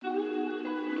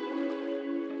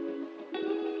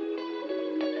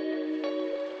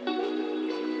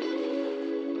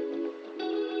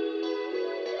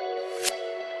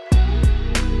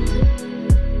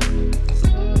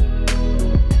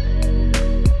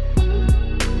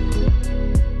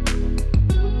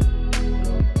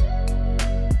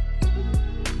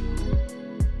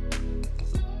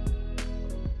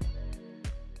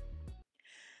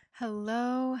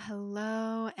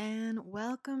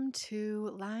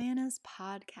to Lioness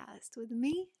Podcast with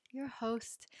me, your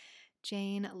host,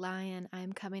 Jane Lyon.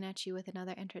 I'm coming at you with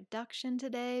another introduction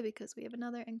today because we have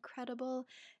another incredible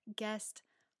guest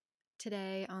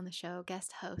today on the show.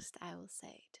 Guest host, I will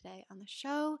say, today on the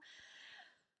show.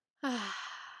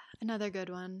 Another good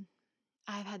one.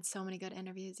 I've had so many good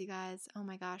interviews, you guys. Oh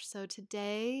my gosh. So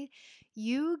today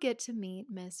you get to meet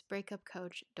Miss Breakup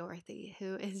Coach Dorothy,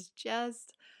 who is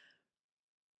just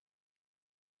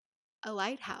a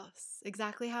lighthouse.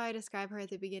 Exactly how I describe her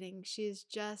at the beginning. She's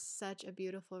just such a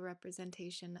beautiful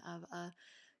representation of a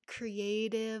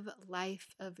creative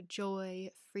life of joy,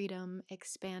 freedom,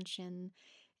 expansion,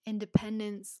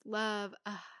 independence, love.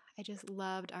 I just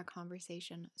loved our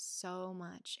conversation so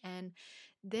much. And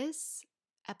this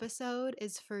episode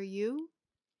is for you,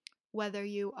 whether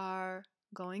you are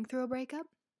going through a breakup,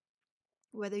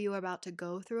 whether you are about to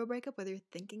go through a breakup, whether you're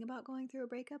thinking about going through a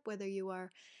breakup, whether you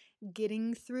are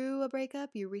getting through a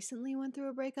breakup, you recently went through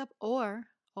a breakup, or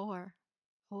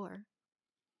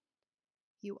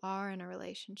you are in a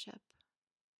relationship,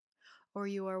 or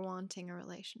you are wanting a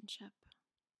relationship.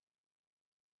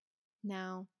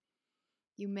 Now,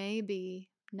 you may be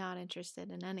not interested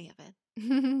in any of it.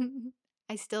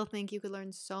 I still think you could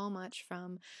learn so much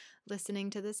from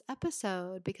listening to this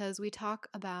episode because we talk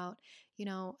about,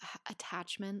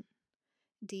 attachment,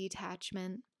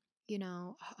 detachment,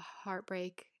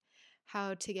 heartbreak,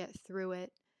 how to get through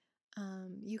it.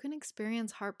 You can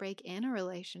experience heartbreak in a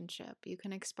relationship. You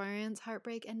can experience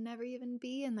heartbreak and never even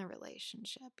be in the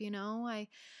relationship. I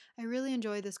really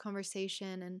enjoyed this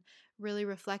conversation and really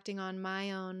reflecting on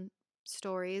my own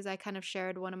stories. I kind of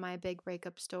shared one of my big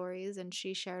breakup stories and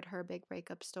she shared her big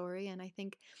breakup story. And I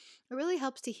think it really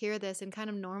helps to hear this and kind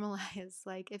of normalize,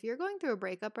 like, if you're going through a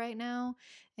breakup right now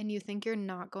and you think you're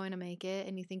not going to make it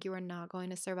and you think you are not going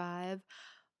to survive,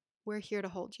 we're here to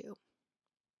hold you.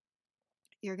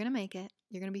 You're going to make it.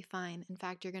 You're going to be fine. In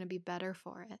fact, you're going to be better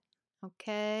for it.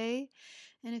 Okay?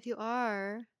 And if you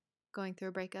are going through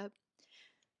a breakup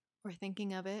or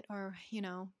thinking of it or,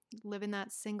 living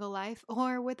that single life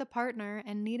or with a partner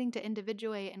and needing to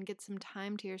individuate and get some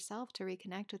time to yourself to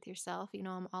reconnect with yourself,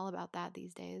 I'm all about that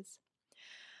these days.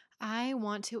 I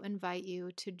want to invite you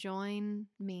to join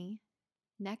me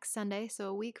next Sunday. So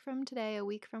a week from today, a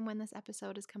week from when this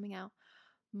episode is coming out,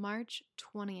 March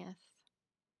 20th.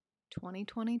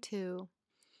 2022,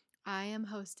 I am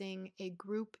hosting a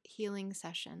group healing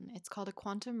session. It's called a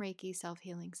Quantum Reiki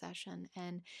self-healing session.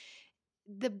 And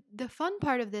the fun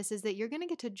part of this is that you're going to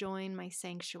get to join my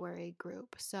sanctuary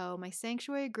group. So my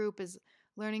sanctuary group is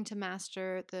learning to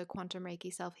master the Quantum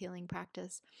Reiki self-healing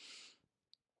practice.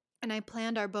 And I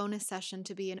planned our bonus session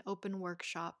to be an open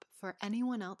workshop for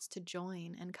anyone else to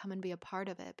join and come and be a part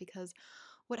of it, because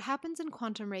what happens in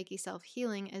Quantum Reiki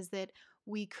self-healing is that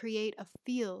we create a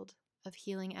field of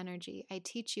healing energy. I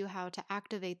teach you how to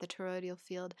activate the toroidal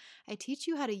field. I teach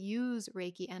you how to use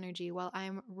Reiki energy while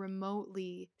I'm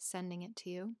remotely sending it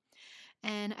to you.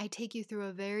 And I take you through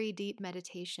a very deep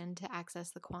meditation to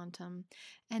access the quantum.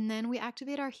 And then we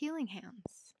activate our healing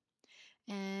hands.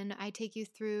 And I take you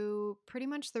through pretty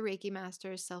much the Reiki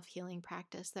Masters self-healing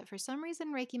practice that for some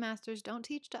reason Reiki Masters don't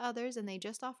teach to others and they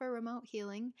just offer remote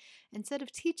healing instead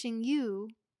of teaching you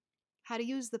how to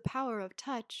use the power of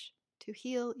touch to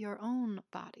heal your own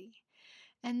body.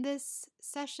 And this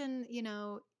session,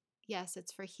 yes,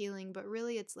 it's for healing, but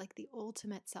really it's like the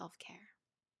ultimate self-care.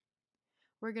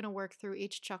 We're going to work through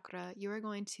each chakra. You are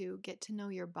going to get to know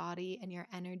your body and your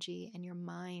energy and your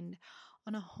mind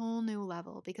on a whole new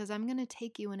level because I'm going to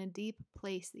take you in a deep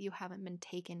place that you haven't been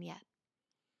taken yet.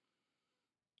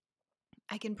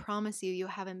 I can promise you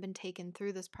haven't been taken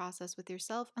through this process with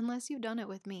yourself unless you've done it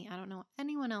with me. I don't know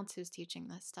anyone else who's teaching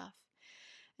this stuff.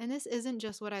 And this isn't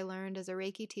just what I learned as a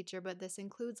Reiki teacher, but this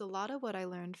includes a lot of what I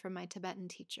learned from my Tibetan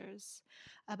teachers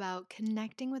about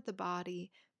connecting with the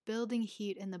body, building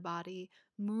heat in the body,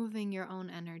 moving your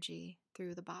own energy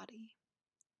through the body.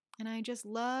 And I just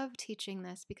love teaching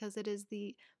this because it is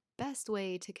the best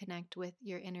way to connect with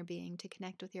your inner being, to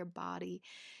connect with your body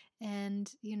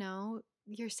and,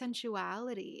 your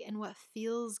sensuality and what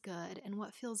feels good and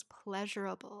what feels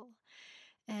pleasurable.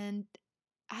 And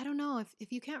I don't know,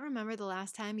 if you can't remember the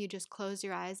last time you just closed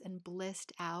your eyes and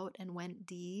blissed out and went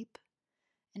deep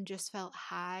and just felt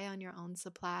high on your own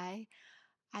supply,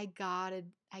 I gotta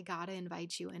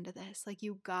invite you into this. Like,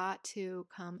 you got to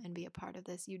come and be a part of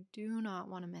this. You do not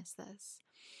want to miss this.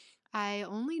 I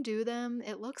only do them,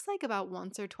 it looks like about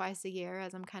once or twice a year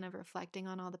as I'm kind of reflecting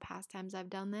on all the past times I've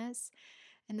done this.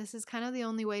 And this is kind of the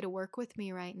only way to work with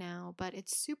me right now, but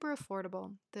it's super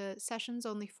affordable. The session's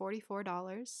only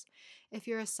 $44. If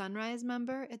you're a Sunrise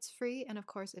member, it's free. And of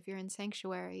course, if you're in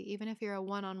Sanctuary, even if you're a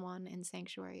one-on-one in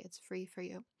Sanctuary, it's free for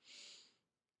you.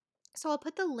 So I'll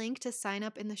put the link to sign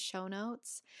up in the show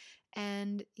notes.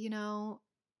 And,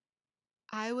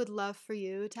 I would love for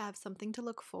you to have something to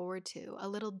look forward to, a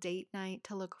little date night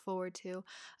to look forward to,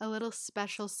 a little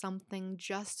special something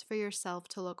just for yourself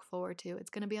to look forward to. It's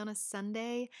going to be on a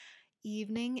Sunday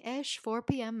evening-ish, 4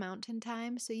 p.m. Mountain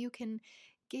Time, so you can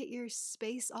get your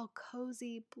space all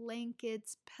cozy,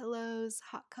 blankets, pillows,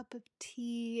 hot cup of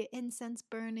tea, incense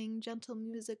burning, gentle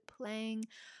music playing,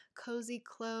 cozy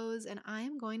clothes, and I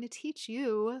am going to teach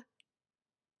you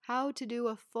how to do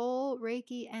a full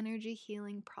Reiki energy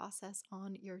healing process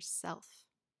on yourself.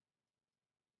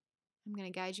 I'm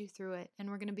going to guide you through it, and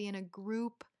we're going to be in a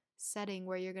group setting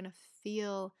where you're going to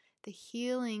feel the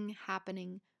healing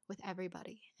happening with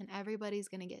everybody, and everybody's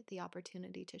going to get the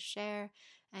opportunity to share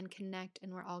and connect,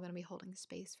 and we're all going to be holding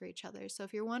space for each other. So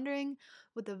if you're wondering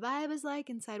what the vibe is like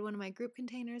inside one of my group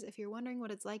containers, if you're wondering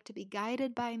what it's like to be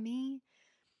guided by me,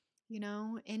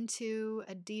 into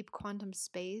a deep quantum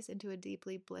space, into a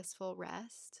deeply blissful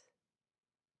rest,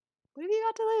 what have you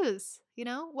got to lose?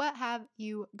 What have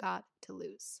you got to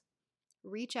lose?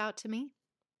 Reach out to me.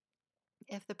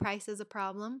 If the price is a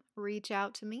problem, reach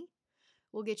out to me.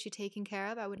 We'll get you taken care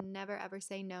of. I would never, ever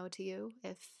say no to you.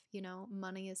 If,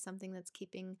 money is something that's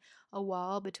keeping a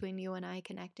wall between you and I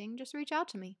connecting, just reach out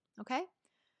to me, okay?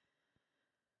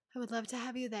 I would love to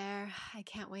have you there. I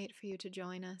can't wait for you to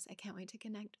join us. I can't wait to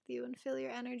connect with you and feel your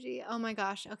energy. Oh my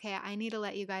gosh. Okay, I need to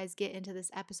let you guys get into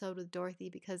this episode with Dorothy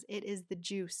because it is the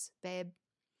juice, babe.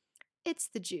 It's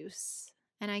the juice.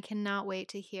 And I cannot wait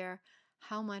to hear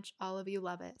how much all of you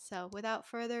love it. So without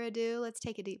further ado, let's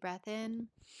take a deep breath in.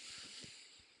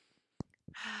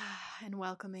 And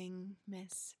welcoming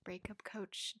Miss Breakup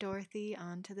Coach Dorothy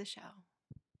onto the show.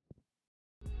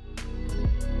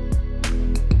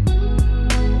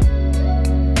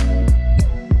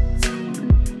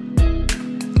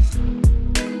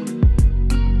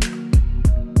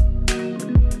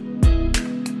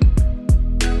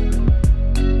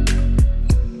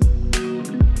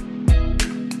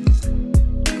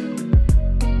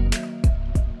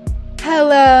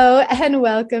 Hello and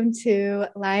welcome to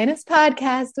Lioness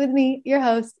Podcast with me, your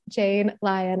host, Jane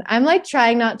Lyon. I'm like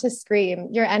trying not to scream.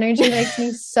 Your energy makes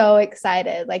me so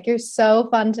excited. Like you're so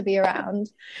fun to be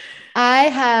around. I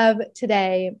have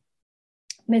today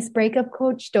Miss Breakup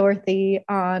Coach Dorothy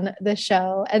on the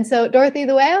show. And so Dorothy,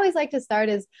 the way I always like to start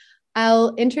is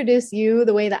I'll introduce you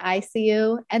the way that I see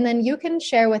you, and then you can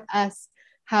share with us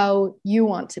how you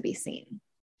want to be seen.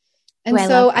 And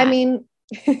I mean,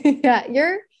 yeah,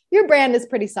 your brand is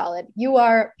pretty solid. You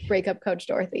are Breakup Coach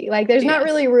Dorothy. Like there's not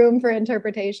really room for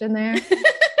interpretation there.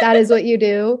 That is what you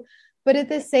do. But at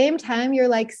the same time, you're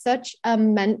like such a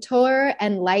mentor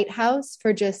and lighthouse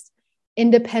for just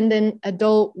independent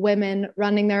adult women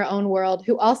running their own world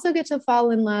who also get to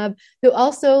fall in love, who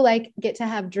also like get to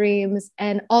have dreams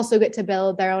and also get to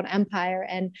build their own empire.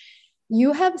 And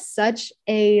you have such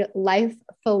a life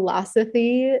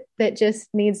philosophy that just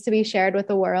needs to be shared with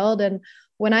the world. And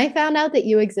when I found out that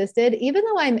you existed, even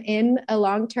though I'm in a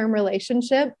long-term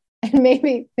relationship, and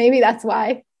maybe that's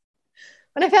why,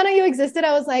 when I found out you existed,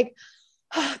 I was like,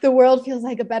 oh, the world feels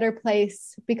like a better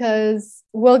place because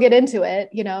we'll get into it.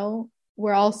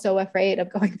 We're all so afraid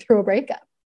of going through a breakup.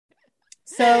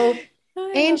 So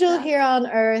angel here on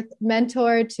earth,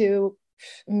 mentor to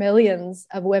millions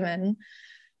of women.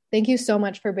 Thank you so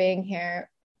much for being here.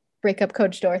 Breakup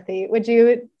Coach Dorothy, would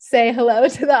you say hello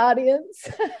to the audience?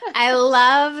 I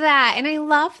love that. And I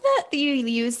love that you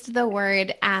used the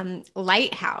word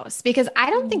lighthouse, because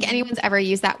I don't think anyone's ever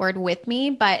used that word with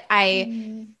me, but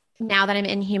now that I'm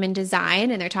in human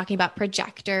design and they're talking about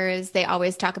projectors, they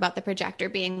always talk about the projector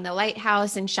being the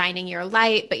lighthouse and shining your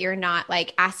light, but you're not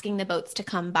like asking the boats to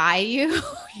come by you.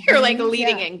 You're like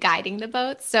leading and guiding the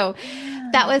boats. So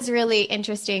that was really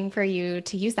interesting for you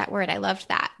to use that word. I loved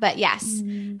that. But yes,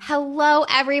 hello,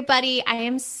 everybody. I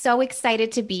am so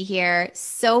excited to be here.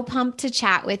 So pumped to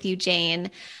chat with you, Jane.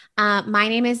 My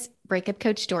name is Breakup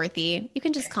Coach Dorothy. You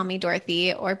can just call me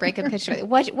Dorothy or Breakup Coach Dorothy,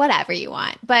 whatever you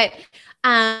want. But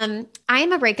I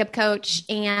am a breakup coach,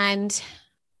 and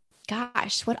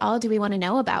gosh, what all do we want to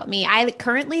know about me? I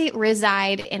currently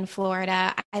reside in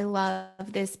Florida. I love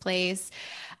this place.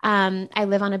 I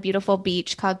live on a beautiful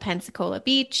beach called Pensacola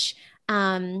Beach.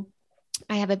 I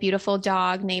have a beautiful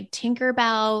dog named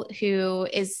Tinkerbell, who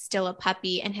is still a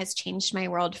puppy and has changed my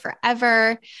world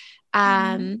forever.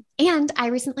 And I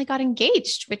recently got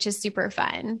engaged, which is super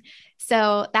fun.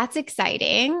 So that's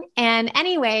exciting. And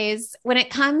anyways, when it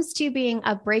comes to being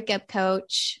a breakup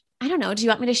coach, I don't know. Do you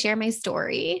want me to share my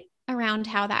story around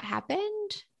how that happened?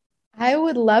 I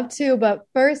would love to, but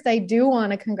first, I do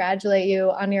want to congratulate you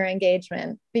on your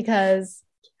engagement because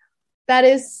that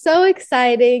is so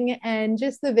exciting. And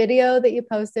just the video that you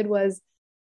posted was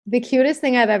the cutest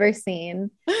thing I've ever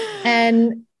seen.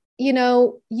 And,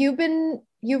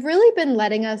 you've really been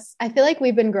letting us, I feel like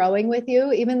we've been growing with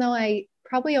you, even though I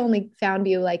probably only found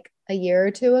you like a year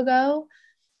or two ago.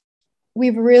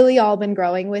 We've really all been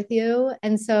growing with you.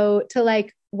 And so to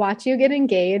like watch you get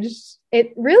engaged,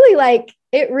 it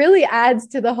really adds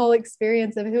to the whole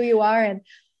experience of who you are. And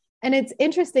it's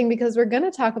interesting because we're going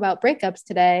to talk about breakups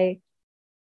today,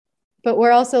 but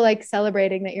we're also like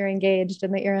celebrating that you're engaged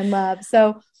and that you're in love.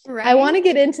 So Right. I want to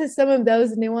get into some of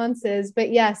those nuances,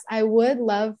 but yes, I would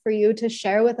love for you to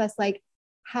share with us, like,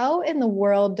 how in the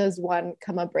world does one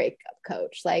become a breakup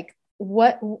coach? Like,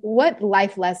 what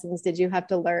life lessons did you have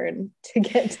to learn to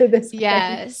get to this point?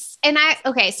 Yes. And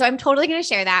so I'm totally going to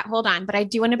share that. Hold on. But I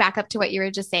do want to back up to what you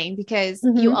were just saying, because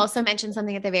you also mentioned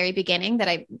something at the very beginning that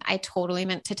I totally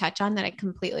meant to touch on that I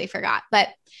completely forgot. But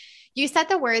you said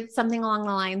the words something along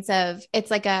the lines of,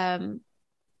 it's like a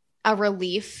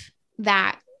relief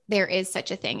that there is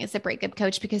such a thing as a breakup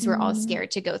coach, because we're all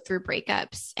scared to go through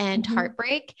breakups and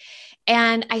heartbreak.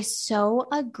 And I so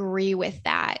agree with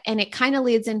that. And it kind of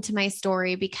leads into my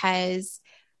story, because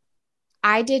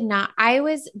I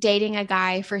was dating a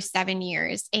guy for 7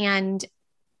 years, and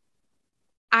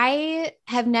I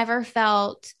have never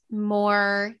felt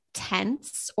more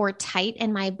tense or tight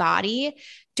in my body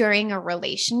during a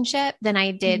relationship than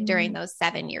I did during those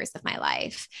 7 years of my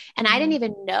life. And I didn't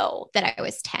even know that I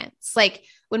was tense. Like,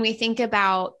 when we think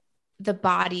about the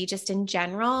body just in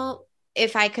general,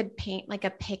 if I could paint like a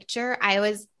picture, I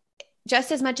was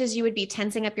just as much as you would be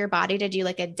tensing up your body to do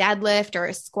like a deadlift or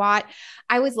a squat.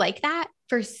 I was like that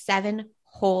for 7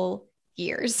 whole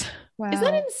years. Wow. Isn't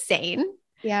that insane?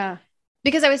 Yeah.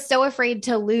 Because I was so afraid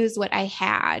to lose what I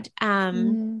had.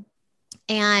 And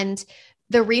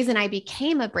the reason I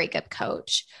became a breakup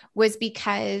coach was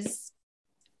because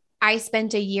I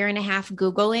spent 1.5 years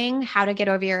Googling how to get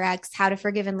over your ex, how to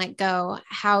forgive and let go,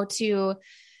 how to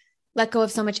let go of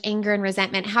so much anger and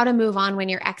resentment, how to move on when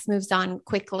your ex moves on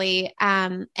quickly.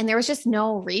 And there was just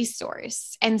no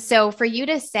resource. And so for you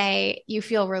to say you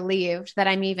feel relieved that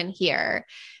I'm even here,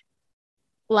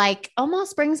 like,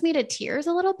 almost brings me to tears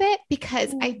a little bit,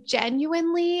 because I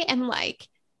genuinely am like,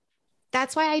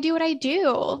 that's why I do what I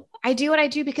do. I do what I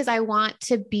do because I want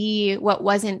to be what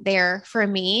wasn't there for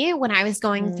me when I was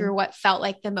going through what felt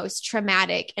like the most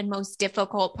traumatic and most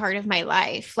difficult part of my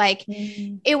life. Like,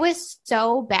 it was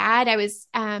so bad.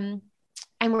 I'm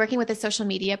working with a social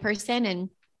media person, and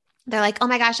they're like, oh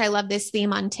my gosh, I love this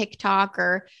theme on TikTok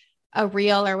or a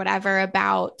reel or whatever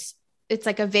about, it's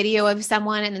like a video of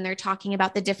someone, and then they're talking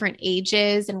about the different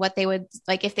ages and what they would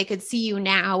like, if they could see you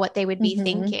now, what they would be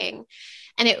thinking.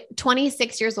 And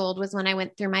 26 years old was when I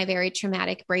went through my very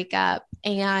traumatic breakup.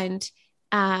 And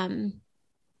when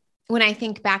I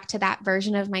think back to that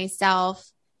version of myself,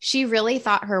 she really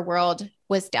thought her world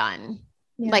was done,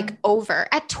 like over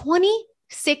at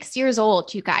 26 years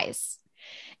old, you guys.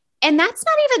 And that's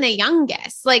not even the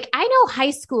youngest. Like, I know high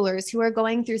schoolers who are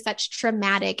going through such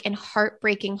traumatic and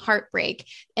heartbreaking heartbreak,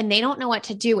 and they don't know what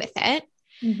to do with it,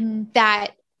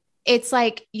 that it's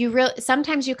like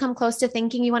sometimes you come close to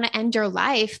thinking you want to end your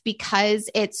life because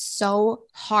it's so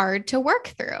hard to work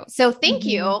through. So thank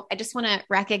you. I just want to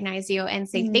recognize you and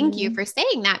say thank you for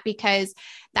saying that, because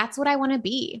that's what I want to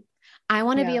be. I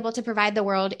want to be able to provide the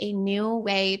world a new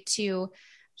way to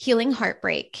healing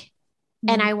heartbreak.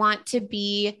 And I want to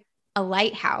be a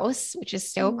lighthouse, which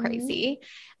is so crazy,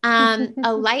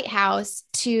 a lighthouse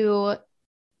to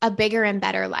a bigger and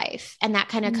better life. And that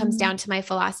kind of comes down to my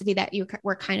philosophy that you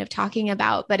were kind of talking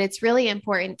about. But it's really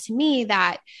important to me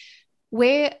that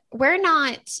we're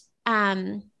not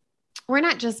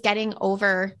just getting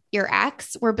over your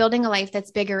ex. We're building a life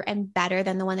that's bigger and better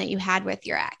than the one that you had with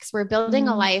your ex. We're building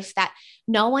a life that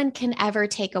no one can ever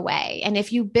take away. And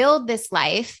if you build this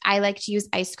life, I like to use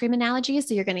ice cream analogies,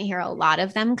 so you're going to hear a lot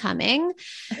of them coming.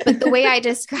 But the way I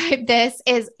describe this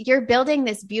is you're building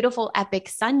this beautiful epic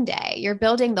sundae. You're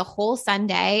building the whole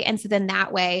sundae. And so then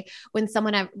that way, when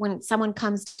someone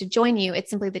comes to join you, it's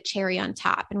simply the cherry on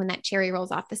top. And when that cherry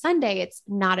rolls off the sundae, it's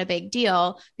not a big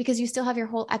deal, because you still have your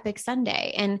whole epic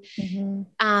sundae. And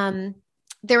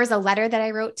there was a letter that I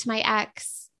wrote to my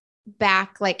ex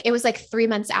back, like, it was like 3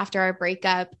 months after our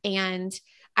breakup. And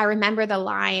I remember the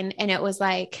line, and it was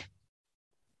like,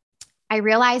 I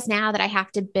realize now that I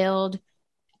have to build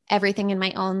everything in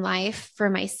my own life for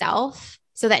myself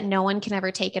so that no one can ever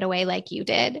take it away like you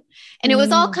did. And it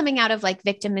was all coming out of like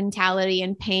victim mentality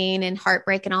and pain and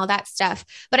heartbreak and all that stuff.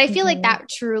 But I feel like that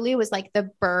truly was like the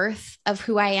birth of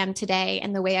who I am today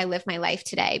and the way I live my life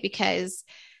today, because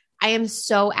I am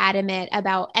so adamant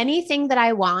about anything that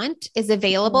I want is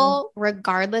available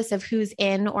regardless of who's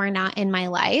in or not in my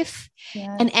life.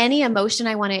 Yes. And any emotion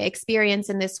I want to experience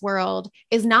in this world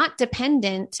is not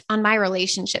dependent on my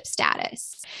relationship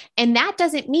status. And that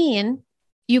doesn't mean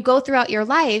you go throughout your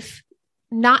life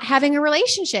not having a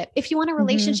relationship. If you want a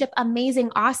relationship, amazing,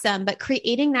 awesome. But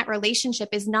creating that relationship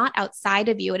is not outside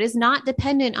of you. It is not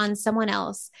dependent on someone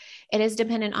else. It is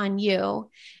dependent on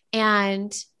you.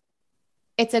 And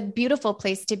it's a beautiful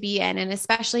place to be in. And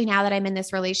especially now that I'm in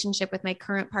this relationship with my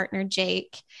current partner,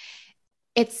 Jake,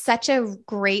 it's such a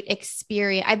great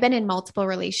experience. I've been in multiple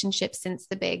relationships since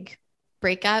the big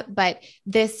breakup, but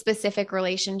this specific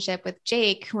relationship with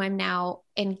Jake, who I'm now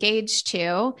engaged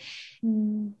to,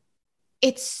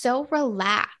 it's so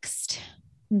relaxed.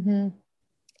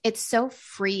 It's so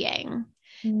freeing.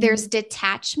 There's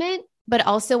detachment, but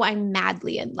also I'm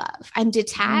madly in love. I'm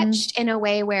detached in a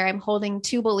way where I'm holding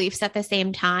two beliefs at the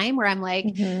same time, where I'm like,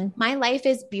 my life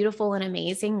is beautiful and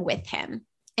amazing with him.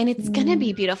 And it's going to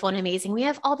be beautiful and amazing. We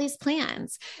have all these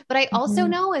plans, but I also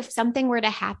know if something were to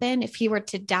happen, if he were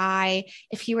to die,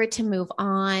 if he were to move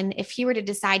on, if he were to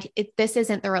decide this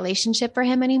isn't the relationship for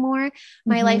him anymore,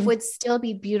 my life would still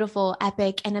be beautiful,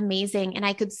 epic, and amazing. And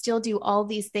I could still do all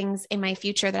these things in my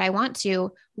future that I want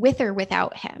to with or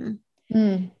without him.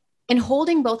 And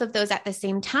holding both of those at the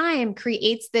same time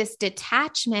creates this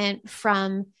detachment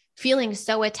from feeling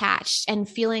so attached and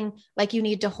feeling like you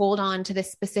need to hold on to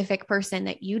this specific person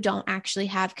that you don't actually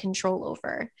have control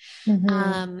over.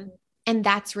 And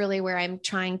that's really where I'm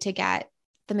trying to get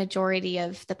the majority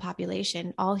of the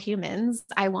population, all humans.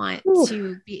 I want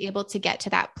to be able to get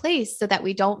to that place so that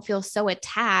we don't feel so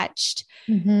attached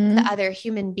to other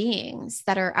human beings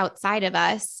that are outside of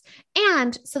us.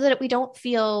 And so that we don't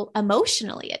feel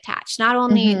emotionally attached, not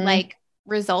only like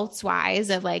results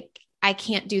wise of like, I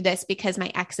can't do this because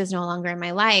my ex is no longer in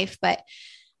my life, but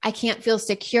I can't feel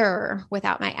secure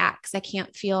without my ex. I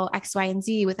can't feel X, Y, and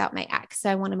Z without my ex.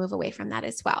 So I want to move away from that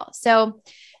as well. So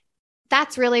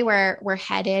that's really where we're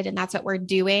headed. And that's what we're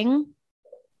doing.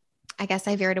 I guess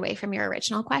I veered away from your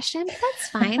original question, but that's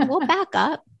fine. We'll back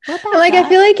up. I feel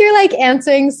like you're like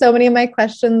answering so many of my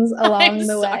questions along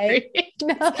the way.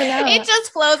 No. It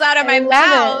just flows out of my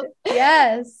mouth.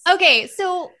 Yes. Okay.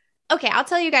 So I'll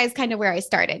tell you guys kind of where I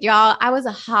started. Y'all, I was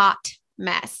a hot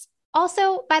mess.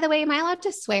 Also, by the way, am I allowed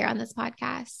to swear on this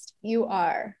podcast? You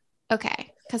are.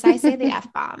 Okay. Because I say the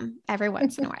F-bomb every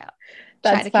once in a while.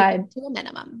 That's fine. Keep it to a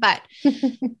minimum. But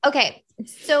okay.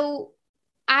 So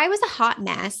I was a hot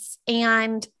mess,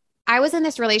 and I was in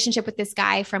this relationship with this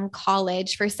guy from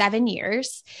college for 7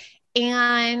 years.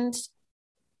 And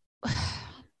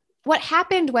what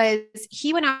happened was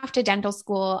he went off to dental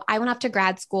school. I went off to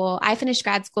grad school. I finished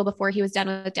grad school before he was done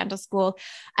with dental school.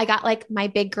 I got like my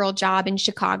big girl job in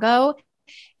Chicago.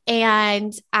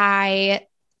 And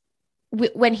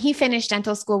when he finished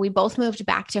dental school, we both moved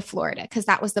back to Florida because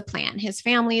that was the plan. His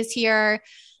family is here.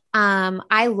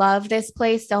 I love this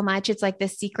place so much. It's like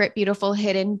this secret, beautiful,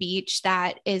 hidden beach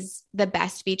that is the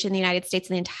best beach in the United States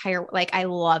in the entire, like, I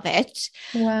love it.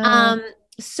 Wow.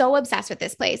 So obsessed with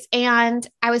this place. And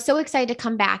I was so excited to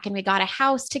come back, and we got a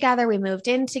house together. We moved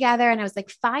in together, and I was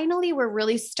like, finally, we're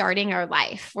really starting our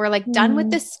life. We're like done with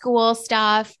the school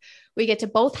stuff. We get to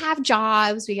both have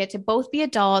jobs. We get to both be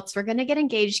adults. We're going to get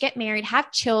engaged, get married,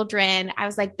 have children. I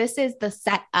was like, this is the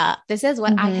setup. This is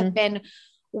what I have been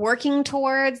working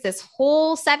towards this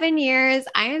whole 7 years.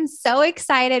 I am so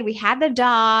excited. We had the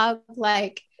dog.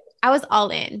 Like, I was all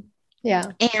in.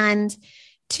 Yeah. And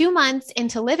 2 months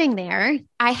into living there,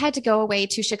 I had to go away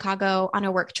to Chicago on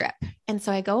a work trip. And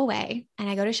so I go away and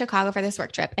I go to Chicago for this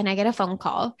work trip, and I get a phone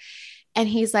call, and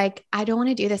he's like, I don't want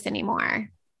to do this anymore.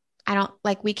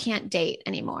 We can't date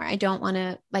anymore. I don't want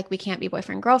to, we can't be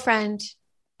boyfriend, girlfriend.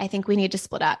 I think we need to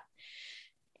split up.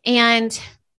 And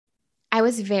I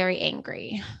was very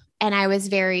angry, and I was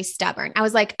very stubborn. I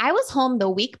was like, I was home the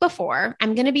week before.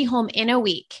 I'm going to be home in a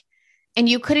week. And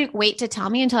you couldn't wait to tell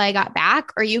me until I got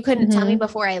back, or you couldn't tell me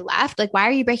before I left. Like, why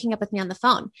are you breaking up with me on the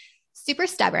phone? Super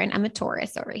stubborn. I'm a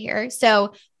Taurus over here.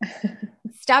 So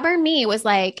stubborn me was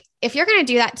like, if you're going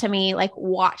to do that to me, like,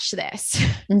 watch this.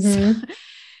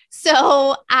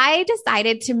 So I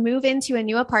decided to move into a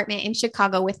new apartment in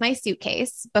Chicago with my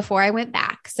suitcase before I went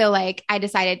back. So I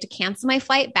decided to cancel my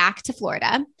flight back to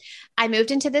Florida. I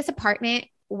moved into this apartment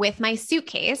with my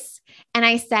suitcase and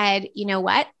I said, you know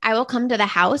what? I will come to the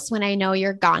house when I know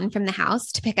you're gone from the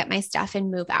house to pick up my stuff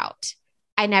and move out.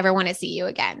 I never want to see you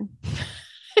again.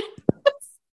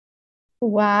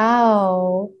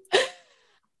 Wow.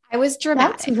 I was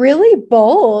dramatic. That's really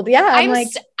bold. Yeah.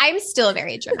 I'm still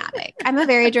very dramatic. I'm a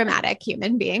very dramatic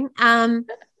human being. I'm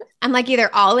like either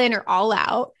all in or all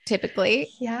out typically.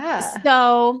 Yeah.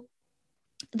 So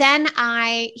then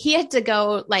he had to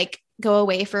go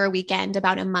away for a weekend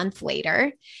about a month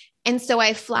later. And so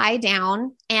I fly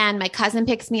down and my cousin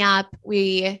picks me up.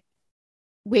 We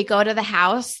go to the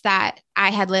house that I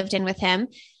had lived in with him.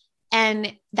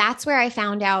 And that's where I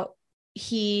found out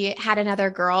he had another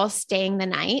girl staying the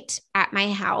night at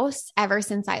my house ever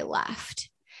since I left.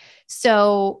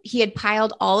 So he had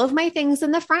piled all of my things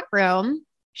in the front room.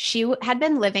 She had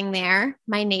been living there.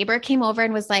 My neighbor came over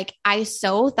and was like, I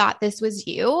so thought this was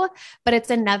you, but it's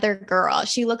another girl.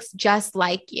 She looks just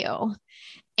like you.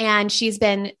 And she's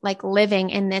been like living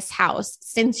in this house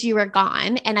since you were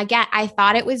gone. And again, I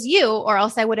thought it was you, or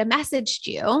else I would have messaged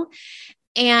you.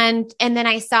 And then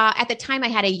I saw at the time I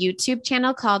had a YouTube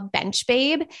channel called Bench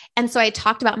Babe. And so I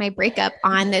talked about my breakup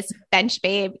on this Bench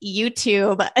Babe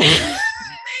YouTube.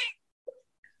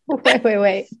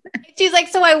 Wait. She's like,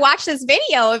 so I watched this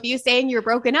video of you saying you're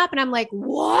broken up. And I'm like,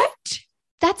 what?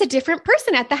 That's a different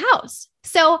person at the house.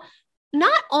 So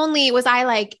not only was I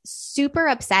like super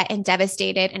upset and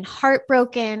devastated and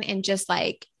heartbroken and just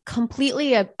like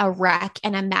completely a wreck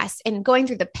and a mess and going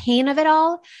through the pain of it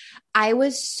all, I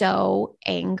was so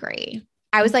angry.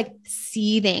 I was like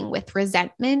seething with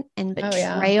resentment and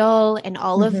betrayal and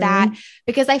all of that,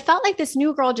 because I felt like this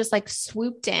new girl just like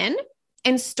swooped in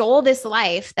and stole this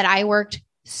life that I worked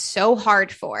so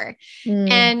hard for.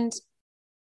 And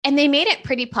they made it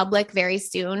pretty public very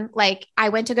soon. Like I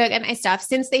went to go get my stuff.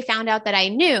 Since they found out that I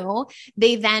knew,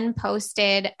 they then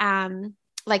posted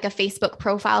like a Facebook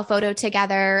profile photo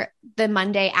together the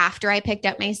Monday after I picked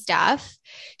up my stuff.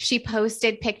 She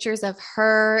posted pictures of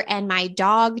her and my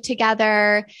dog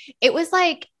together. It was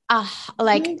like,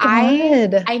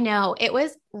 I know it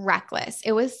was reckless.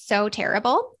 It was so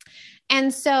terrible.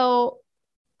 And so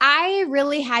I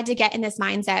really had to get in this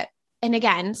mindset. And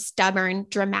again, stubborn,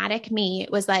 dramatic me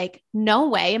was like, no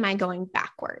way am I going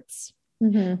backwards.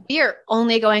 We are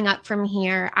only going up from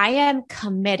here. I am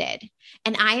committed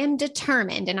and I am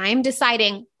determined and I am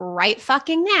deciding right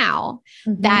fucking now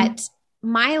that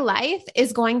my life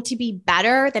is going to be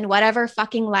better than whatever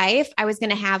fucking life I was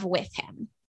going to have with him.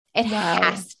 It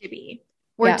has to be.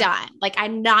 We're done. Like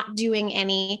I'm not doing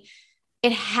any.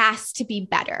 It has to be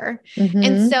better.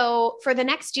 And so for the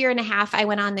next year and a half, I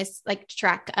went on this like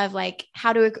trek of like,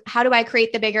 how do I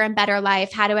create the bigger and better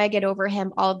life? How do I get over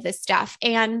him? All of this stuff.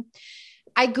 And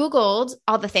I Googled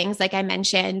all the things like I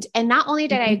mentioned. And not only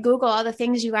did I Google all the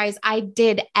things, you guys, I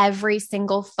did every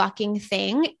single fucking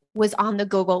thing was on the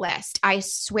Google list. I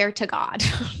swear to God,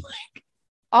 like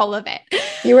all of it.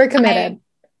 You were committed.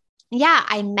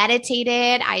 I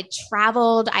meditated, I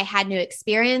traveled, I had new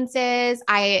experiences,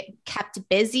 I kept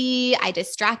busy, I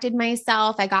distracted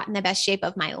myself, I got in the best shape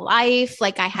of my life,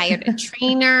 like I hired a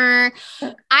trainer.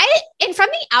 And from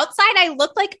the outside, I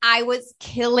looked like I was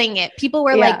killing it. People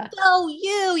were like, oh,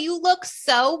 you look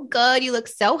so good. You look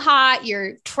so hot.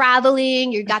 You're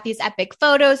traveling. You got these epic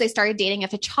photos. I started dating a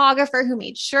photographer who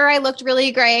made sure I looked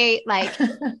really great, like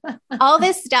all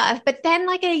this stuff. But then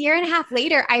like a year and a half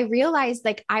later, I realized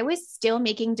like I was still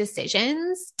making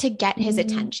decisions to get his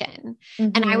attention.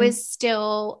 And I was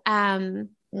still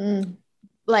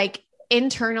like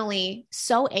internally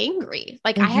so angry.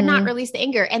 Like I had not released the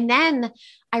anger. And then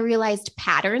I realized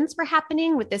patterns were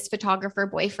happening with this photographer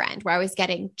boyfriend where I was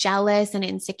getting jealous and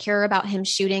insecure about him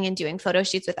shooting and doing photo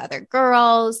shoots with other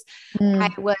girls.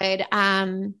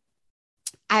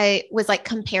 I was like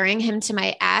comparing him to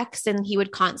my ex, and he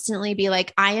would constantly be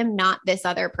like, I am not this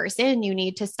other person. You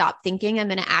need to stop thinking I'm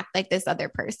going to act like this other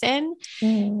person.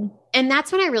 And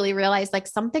that's when I really realized like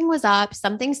something was up,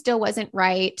 something still wasn't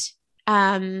right.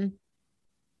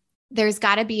 There's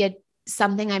got to be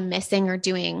something I'm missing or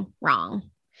doing wrong.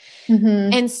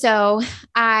 And so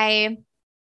I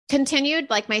continued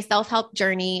like my self-help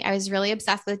journey. I was really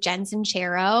obsessed with Jen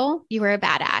Sincero. You Were a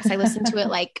Badass. I listened to it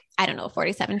like, I don't know,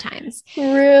 47 times.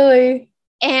 Really?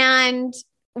 And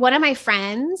one of my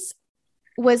friends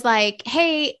was like,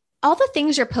 hey, all the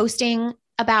things you're posting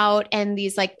about and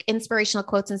these like inspirational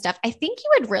quotes and stuff, I think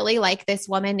you would really like this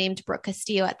woman named Brooke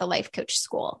Castillo at the Life Coach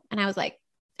School. And I was like,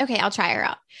 okay, I'll try her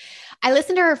out. I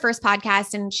listened to her first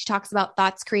podcast and she talks about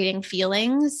thoughts creating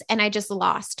feelings. And I just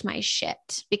lost my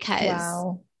shit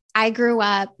because I grew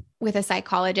up with a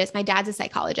psychologist. My dad's a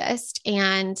psychologist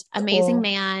and amazing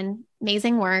man,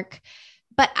 amazing work.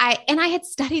 I had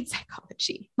studied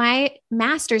psychology. My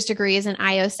master's degree is in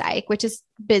IO Psych, which is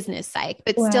business psych,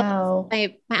 but still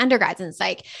my undergrad's in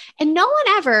psych. And no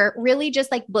one ever really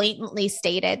just like blatantly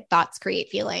stated thoughts create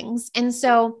feelings. And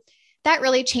so that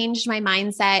really changed my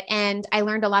mindset. And I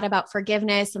learned a lot about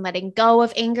forgiveness and letting go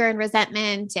of anger and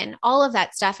resentment and all of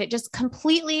that stuff. It just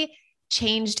completely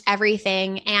changed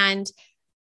everything. And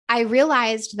I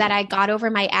realized that I got over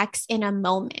my ex in a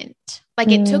moment.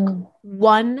 Like it took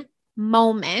one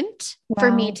moment for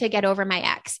me to get over my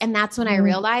ex. And that's when I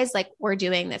realized like, we're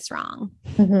doing this wrong.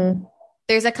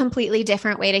 There's a completely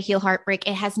different way to heal heartbreak.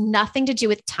 It has nothing to do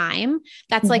with time.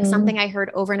 That's like something I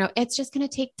heard over and over. It's just going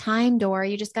to take time, Dora.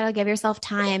 You just got to give yourself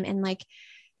time. And like,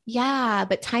 yeah,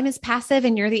 but time is passive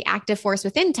and you're the active force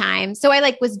within time. So I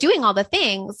like was doing all the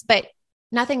things, but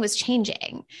nothing was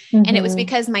changing. And it was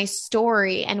because my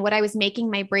story and what I was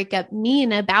making my breakup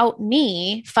mean about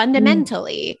me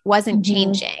fundamentally wasn't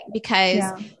changing, because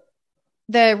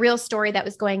the real story that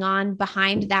was going on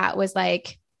behind that was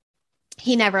like,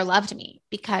 he never loved me,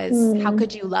 because how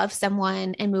could you love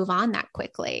someone and move on that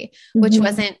quickly, which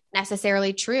wasn't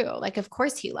necessarily true. Like, of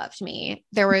course he loved me.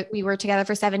 We were together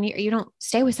for 7 years. You don't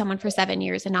stay with someone for 7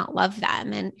 years and not love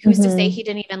them. And who's to say he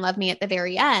didn't even love me at the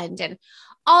very end, and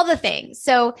all the things.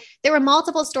 So there were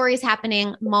multiple stories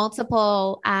happening,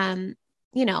 multiple,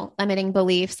 limiting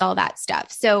beliefs, all that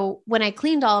stuff. So when I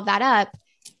cleaned all of that up,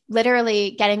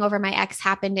 literally getting over my ex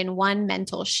happened in one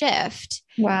mental shift.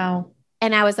 Wow.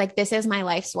 And I was like, this is my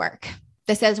life's work.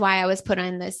 This is why I was put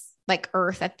on this like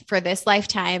earth for this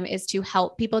lifetime, is to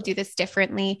help people do this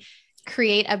differently,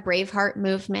 create a Braveheart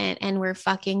movement. And we're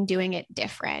fucking doing it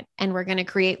different. And we're going to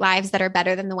create lives that are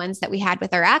better than the ones that we had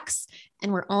with our ex.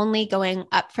 And we're only going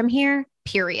up from here,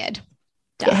 period.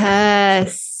 Done.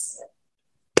 Yes.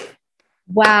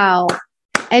 Wow.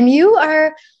 And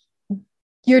you're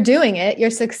doing it.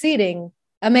 You're succeeding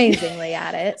amazingly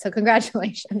at it. So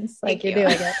congratulations. Like you're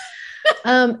doing it.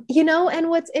 And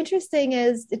what's interesting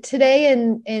is today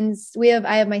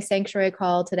I have my sanctuary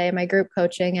call today, my group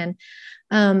coaching, and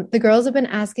the girls have been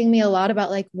asking me a lot about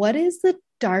like, what is the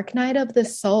dark night of the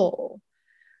soul?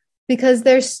 Because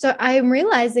I'm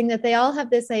realizing that they all have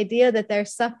this idea that their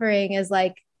suffering is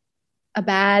like a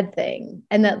bad thing,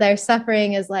 and that their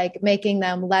suffering is like making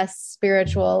them less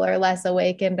spiritual or less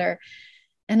awakened,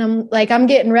 and I'm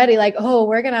getting ready, like, oh,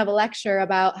 we're going to have a lecture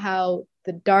about how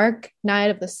the dark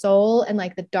night of the soul and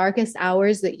like the darkest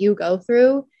hours that you go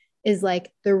through is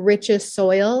like the richest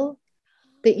soil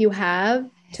that you have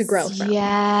to grow from.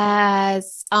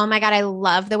 Yes. Oh my God. I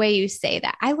love the way you say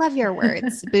that. I love your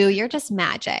words, Boo. You're just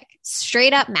magic,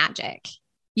 straight up magic.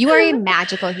 You are a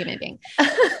magical human being.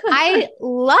 I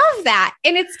love that.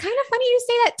 And it's kind of funny you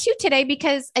say that too today,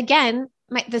 because again,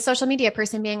 the social media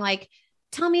person being like,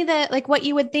 tell me what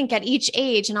you would think at each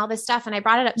age and all this stuff. And I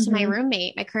brought it up to my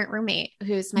roommate, my current roommate,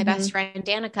 who's my best friend,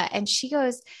 Danica. And she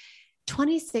goes,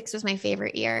 26 was my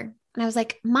favorite year. And I was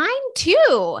like, mine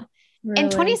too. Really?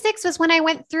 And 26 was when I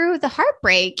went through the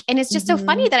heartbreak. And it's just so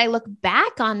funny that I look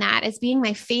back on that as being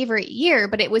my favorite year,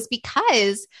 but it was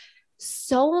because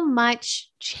so much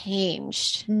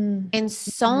changed. And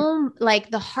so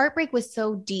like the heartbreak was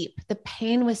so deep. The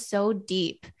pain was so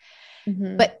deep,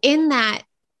 but in that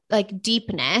like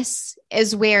deepness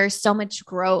is where so much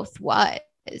growth was.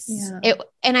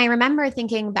 And I remember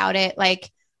thinking about it, like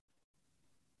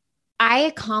I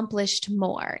accomplished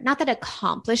more. Not that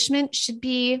accomplishment should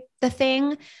be the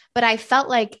thing, but I felt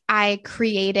like I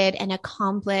created and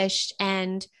accomplished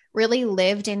and really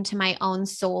lived into my own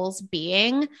soul's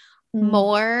being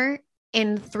more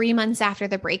in 3 months after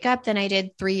the breakup than I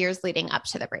did 3 years leading up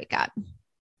to the breakup.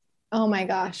 Oh my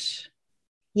gosh.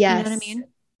 Yes. You know what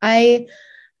I mean?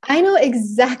 I know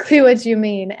exactly what you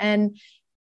mean. And,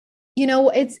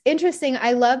 it's interesting.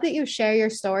 I love that you share your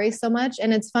story so much.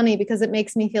 And it's funny because it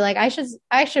makes me feel like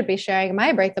I should be sharing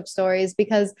my breakup stories,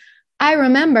 because I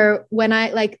remember when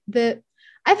I've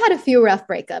had a few rough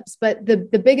breakups, but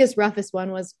the biggest, roughest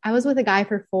one was I was with a guy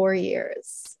for 4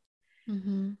 years,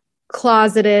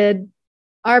 closeted.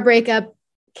 Our breakup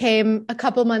came a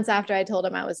couple months after I told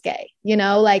him I was gay,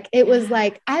 it was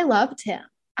like, I loved him.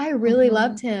 I really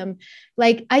loved him.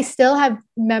 Like, I still have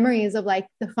memories of like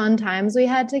the fun times we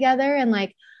had together, and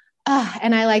like,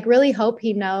 and I like really hope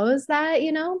he knows that,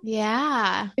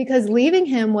 Yeah. Because leaving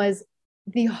him was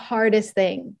the hardest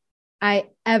thing I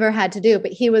ever had to do.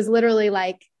 But he was literally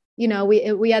like,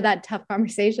 we had that tough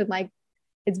conversation. Like,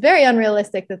 it's very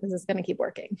unrealistic that this is going to keep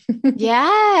working.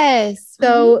 Yes.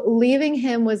 So leaving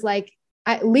him was like,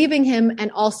 leaving him and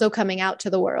also coming out to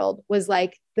the world was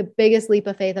like the biggest leap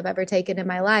of faith I've ever taken in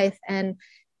my life. And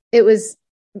it was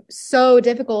so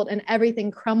difficult and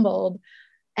everything crumbled.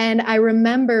 And I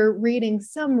remember reading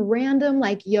some random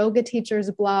like yoga teacher's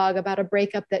blog about a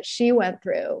breakup that she went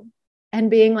through and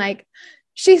being like,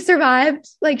 she survived,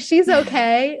 like she's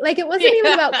okay. Like it wasn't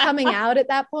even about coming out at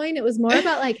that point. It was more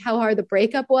about like how hard the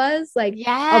breakup was. Like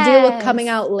I'll deal with coming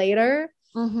out later.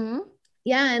 Mm-hmm.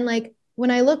 Yeah. And like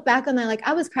when I look back on that, like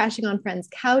I was crashing on friends'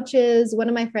 couches. One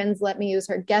of my friends let me use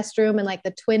her guest room and like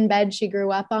the twin bed she grew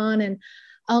up on. And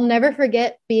I'll never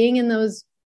forget being in those,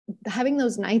 having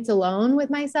those nights alone with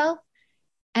myself.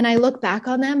 And I look back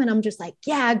on them and I'm just like,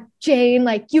 yeah, Jane,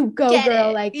 like you go, Get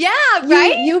girl. it. Like, yeah,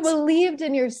 right. You believed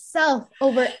in yourself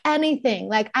over anything.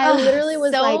 Like I literally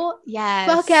was like, yes.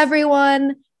 fuck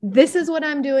everyone. This is what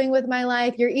I'm doing with my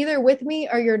life. You're either with me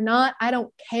or you're not. I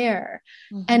don't care.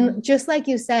 Mm-hmm. And just like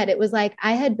you said, it was like,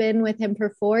 I had been with him for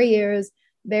 4 years,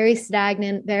 very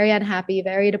stagnant, very unhappy,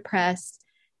 very depressed.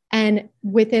 And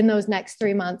within those next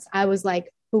 3 months, I was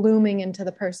like, blooming into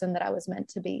the person that I was meant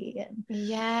to be. And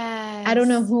yes. I don't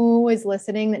know who is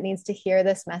listening that needs to hear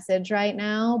this message right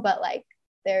now, but like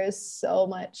there's so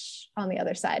much on the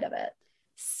other side of it.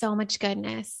 So much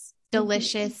goodness,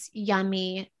 delicious,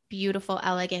 yummy, beautiful,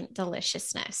 elegant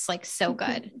deliciousness. Like so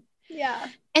good. Yeah.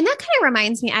 And that kind of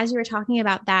reminds me, as you were talking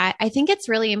about that, I think it's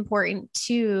really important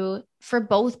for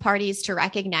both parties to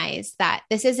recognize that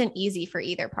this isn't easy for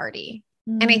either party.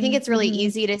 And I think it's really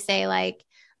easy to say like,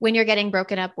 when you're getting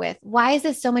broken up with, why is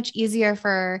this so much easier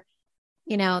for,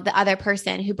 the other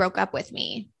person who broke up with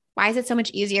me? Why is it so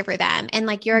much easier for them? And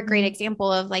like, you're a great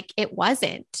example of like,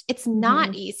 it's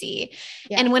not easy.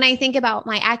 Yeah. And when I think about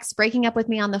my ex breaking up with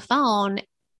me on the phone,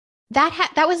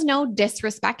 that was no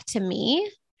disrespect to me.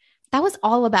 That was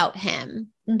all about him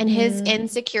and his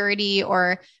insecurity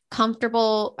or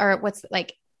comfortable or what's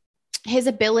like his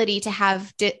ability to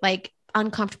have like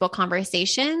uncomfortable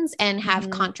conversations and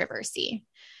have controversy.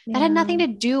 That had nothing to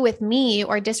do with me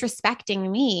or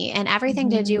disrespecting me and everything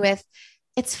to do with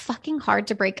it's fucking hard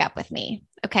to break up with me.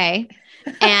 Okay.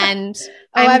 And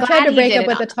I've tried to break up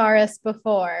with a Taurus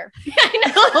before. I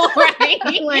know, right?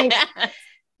 I'm like,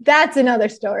 that's another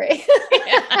story.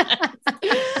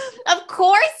 Of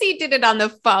course he did it on the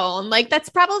phone. Like that's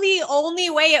probably the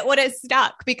only way it would have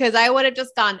stuck because I would have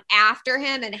just gone after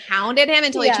him and hounded him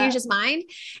until he changed his mind.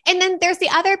 And then there's the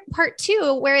other part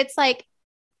too, where it's like,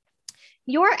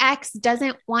 your ex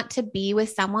doesn't want to be with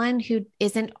someone who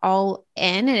isn't all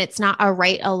in and it's not a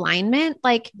right alignment.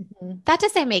 Like that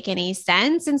doesn't make any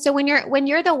sense. And so when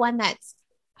you're the one that's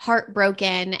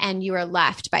heartbroken and you are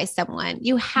left by someone,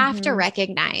 you have to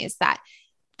recognize that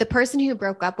the person who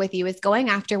broke up with you is going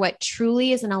after what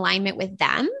truly is in alignment with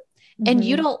them. And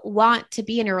you don't want to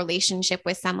be in a relationship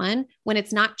with someone when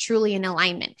it's not truly in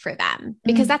alignment for them,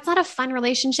 because that's not a fun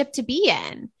relationship to be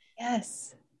in.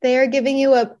 Yes. They are giving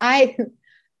you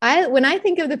when I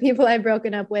think of the people I've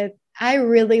broken up with, I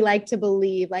really like to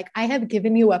believe like I have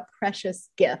given you a precious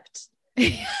gift.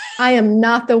 I am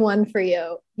not the one for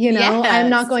you. I'm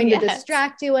not going to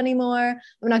distract you anymore.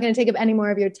 I'm not going to take up any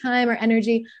more of your time or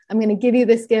energy. I'm going to give you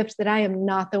this gift that I am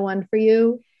not the one for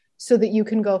you so that you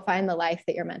can go find the life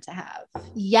that you're meant to have.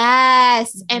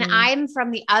 Yes. And I'm from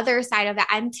the other side of that.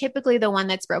 I'm typically the one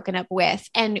that's broken up with.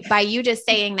 And by you just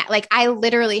saying that, like, I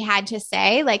literally had to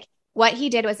say like what he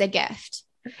did was a gift.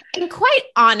 And quite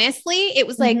honestly, it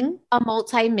was like a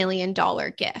multi-million-dollar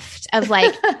gift of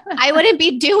like, I wouldn't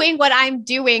be doing what I'm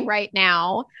doing right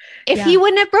now if he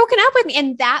wouldn't have broken up with me.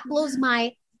 And that blows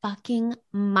my fucking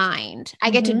mind.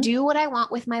 I get to do what I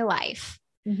want with my life.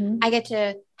 I get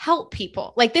to help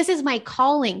people. Like, this is my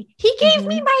calling. He gave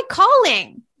me my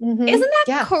calling. Isn't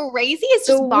that crazy? It's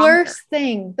just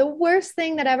the worst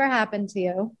thing that ever happened to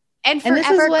you. And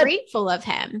forever grateful of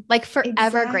him, like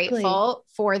forever grateful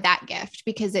for that gift,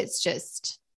 because it's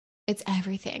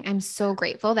everything. I'm so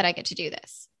grateful that I get to do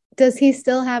this. Does he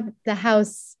still have the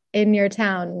house in your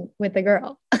town with the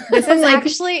girl? This is like,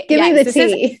 actually, give me the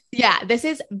tea. This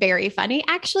is very funny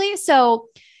actually. So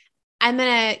I'm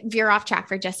going to veer off track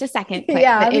for just a second.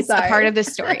 But it's a part of the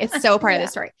story. It's so part of the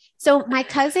story. So my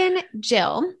cousin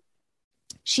Jill,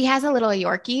 she has a little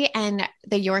Yorkie and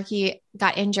the Yorkie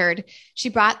got injured. She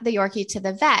brought the Yorkie to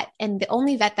the vet, and the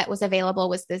only vet that was available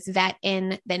was this vet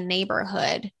in the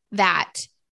neighborhood that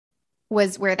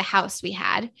was where the house we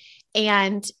had.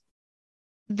 And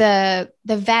the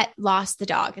vet lost the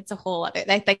dog. It's a whole other,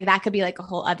 like that could be like a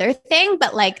whole other thing,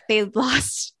 but like they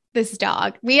lost this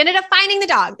dog. We ended up finding the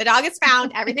dog. The dog is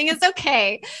found. Everything is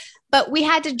okay. But we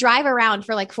had to drive around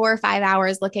for like 4 or 5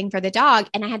 hours looking for the dog.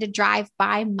 And I had to drive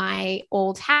by my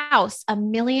old house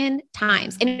 1,000,000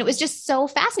 times. And it was just so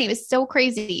fascinating. It was so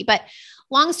crazy. But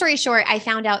long story short, I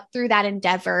found out through that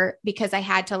endeavor, because I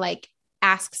had to like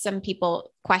ask some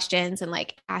people questions and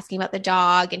like asking about the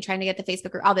dog and trying to get the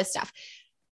Facebook group, all this stuff.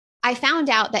 I found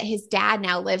out that his dad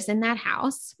now lives in that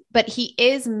house, but he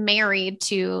is married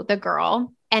to the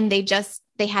girl and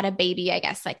they had a baby, I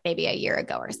guess, like maybe a year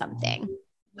ago or something.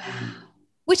 Wow.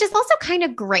 Which is also kind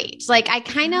of great. Like I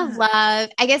kind of love,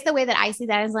 I guess the way that I see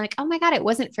that is like, oh my God, it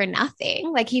wasn't for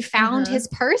nothing. Like he found his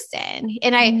person.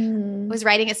 And I was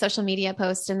writing a social media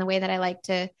post in the way that I like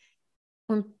to,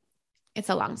 it's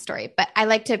a long story, but I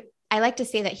like to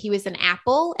say that he was an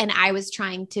apple and I was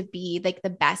trying to be like the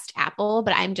best apple,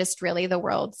 but I'm just really the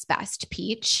world's best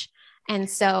peach. And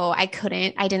so I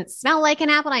didn't smell like an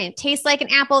apple. I didn't taste like an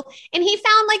apple. And he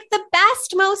found like the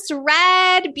best, most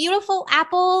red, beautiful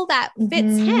apple that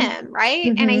fits him. Right.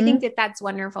 And I think that that's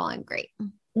wonderful and great.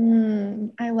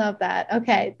 I love that.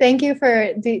 Okay. Thank you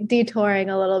for detouring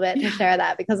a little bit to share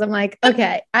that, because I'm like,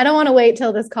 okay, I don't want to wait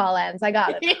till this call ends. I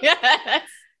got it. Yes.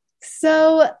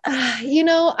 So,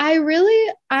 I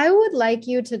would like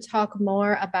you to talk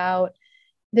more about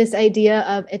this idea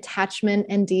of attachment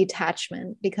and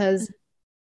detachment, because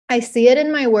I see it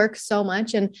in my work so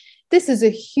much. And this is a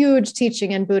huge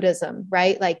teaching in Buddhism,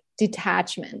 right? Like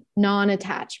detachment,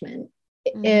 non-attachment,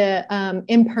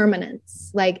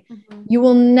 impermanence. Like you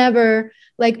will never,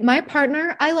 like my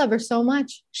partner, I love her so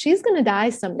much. She's going to die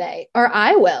someday, or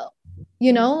I will,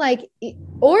 like,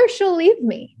 or she'll leave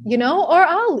me, or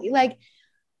I'll like,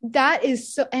 that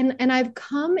is so, and I've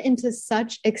come into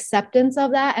such acceptance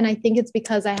of that. And I think it's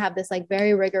because I have this like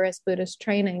very rigorous Buddhist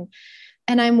training.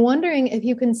 And I'm wondering if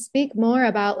you can speak more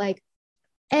about like,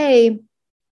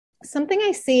 something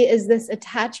I see is this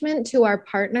attachment to our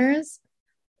partners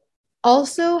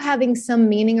also having some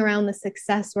meaning around the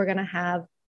success we're going to have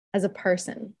as a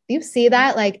person. Do you see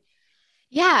that? Like,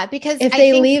 yeah, because if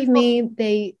they leave me,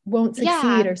 they won't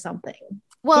succeed or something.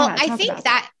 Well, I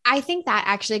think that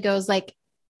actually goes like,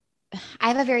 I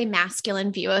have a very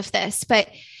masculine view of this, but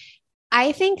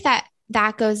I think that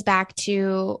goes back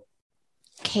to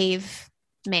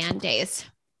caveman days.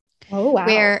 Oh, wow.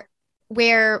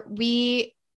 Where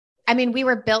we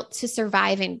were built to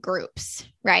survive in groups,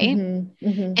 right?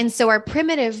 And so our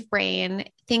primitive brain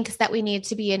thinks that we need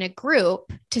to be in a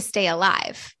group to stay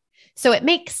alive. So it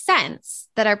makes sense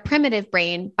that our primitive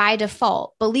brain by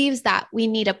default believes that we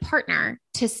need a partner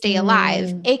to stay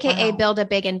alive, AKA build a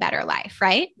big and better life.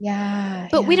 Right. Yeah.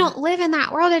 But we don't live in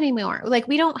that world anymore. Like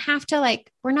we don't have to,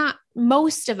 like, we're not,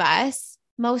 most of us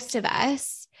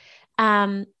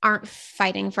aren't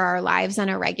fighting for our lives on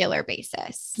a regular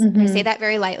basis. I say that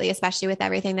very lightly, especially with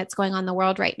everything that's going on in the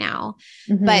world right now.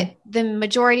 But the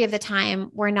majority of the time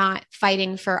we're not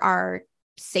fighting for our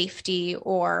safety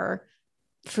or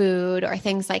food or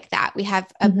things like that. We have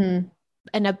an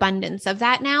abundance of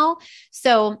that now.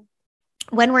 So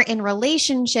when we're in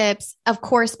relationships, of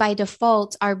course, by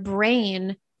default, our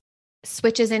brain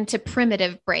switches into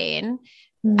primitive brain,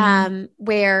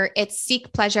 where it's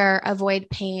seek pleasure, avoid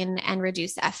pain, and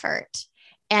reduce effort.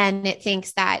 And it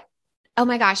thinks that, oh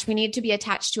my gosh, we need to be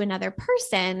attached to another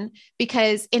person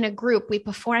because in a group we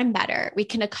perform better, we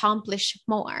can accomplish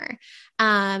more.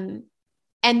 And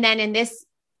then in this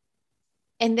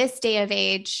day of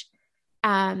age,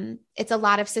 it's a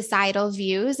lot of societal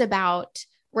views about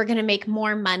we're going to make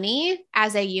more money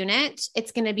as a unit.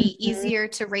 It's going to be easier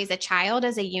to raise a child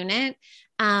as a unit.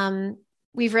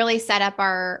 We've really set up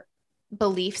our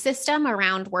belief system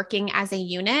around working as a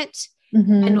unit.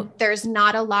 And there's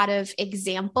not a lot of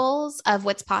examples of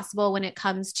what's possible when it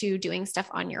comes to doing stuff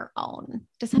on your own.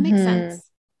 Does that make sense?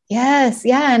 Yes.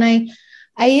 Yeah. And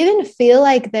I even feel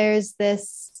like there's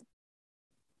this,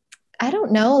 I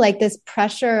don't know, like this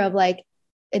pressure of like,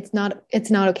 it's not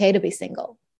okay to be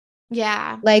single.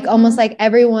 Yeah. Like almost like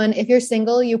everyone, if you're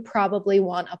single, you probably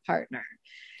want a partner.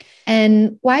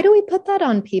 And why do we put that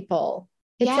on people?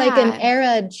 It's like an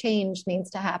era change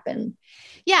needs to happen.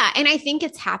 Yeah. And I think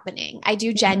it's happening. I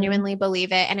do genuinely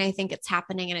believe it. And I think it's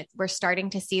happening and we're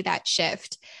starting to see that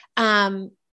shift.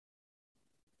 I'm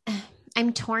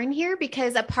torn here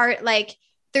because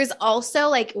there's also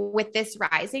like with this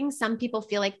rising, some people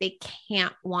feel like they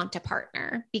can't want a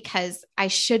partner because I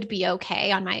should be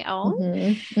okay on my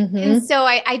own. And so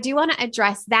I do want to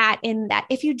address that in that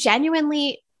if you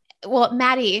genuinely, well,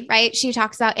 Maddie, right? She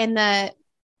talks about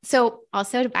so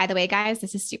also, by the way, guys,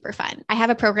 this is super fun. I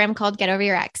have a program called Get Over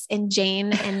Your Ex, and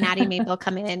Jane and Maddie Maple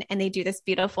come in and they do this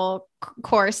beautiful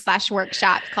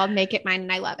course/workshop called Make It Mine.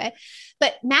 And I love it.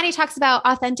 But Maddie talks about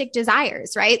authentic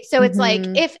desires, right? So it's like,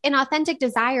 if an authentic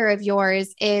desire of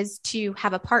yours is to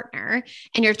have a partner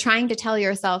and you're trying to tell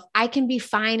yourself, I can be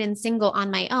fine and single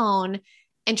on my own,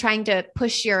 and trying to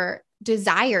push your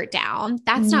desire down,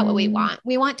 that's not what we want.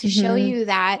 We want to show you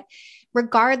that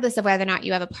regardless of whether or not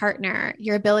you have a partner,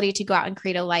 your ability to go out and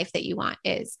create a life that you want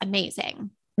is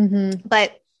amazing. Mm-hmm.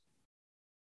 But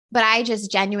I just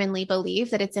genuinely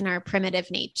believe that it's in our primitive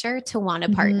nature to want a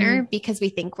partner because we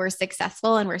think we're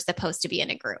successful and we're supposed to be in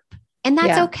a group. And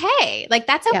that's okay. Like,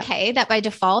 that's okay that by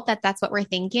default, that's what we're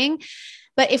thinking.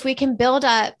 But if we can build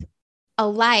up a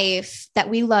life that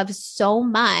we love so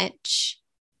much,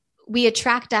 we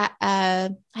attract I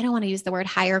don't want to use the word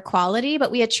higher quality,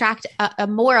 but we attract a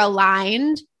more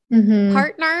aligned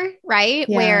partner, right?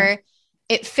 Yeah. Where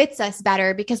it fits us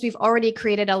better because we've already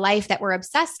created a life that we're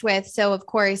obsessed with. So of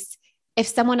course, if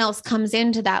someone else comes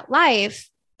into that life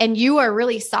and you are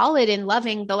really solid in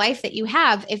loving the life that you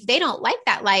have, if they don't like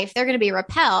that life, they're going to be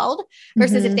repelled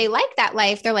versus if they like that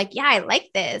life, they're like, yeah, I like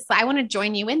this. I want to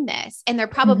join you in this. And they're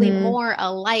probably more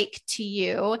alike to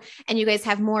you and you guys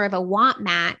have more of a want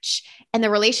match and the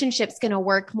relationship's going to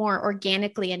work more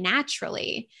organically and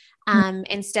naturally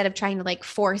instead of trying to like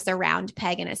force a round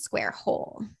peg in a square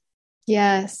hole.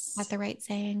 Yes. Is that the right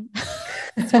saying?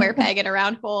 Square peg in a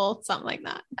round hole, something like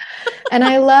that. And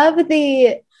I love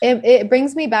it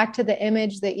brings me back to the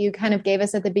image that you kind of gave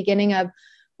us at the beginning of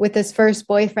with this first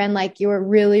boyfriend, like you were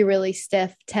really, really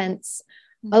stiff, tense.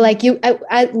 Like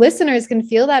listeners can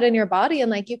feel that in your body.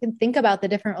 And like, you can think about the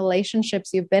different relationships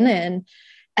you've been in.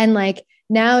 And like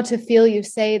now to feel you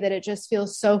say that it just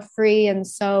feels so free and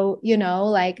so,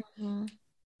 like,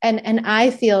 and I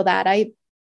feel that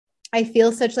I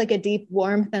feel such like a deep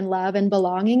warmth and love and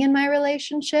belonging in my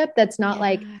relationship. That's not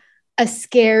like a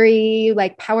scary,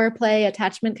 like power play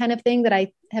attachment kind of thing that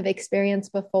I have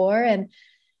experienced before.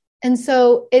 And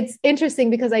so it's interesting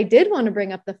because I did want to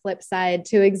bring up the flip side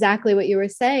to exactly what you were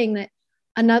saying, that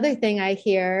another thing I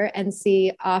hear and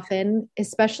see often,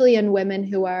 especially in women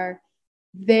who are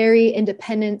very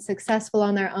independent, successful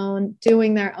on their own,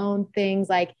 doing their own things,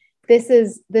 like this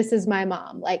is my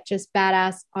mom, like just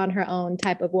badass on her own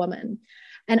type of woman.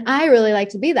 And I really like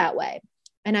to be that way.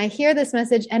 And I hear this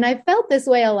message and I felt this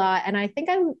way a lot. And I think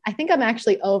I'm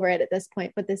actually over it at this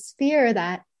point, but this fear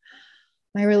that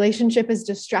my relationship is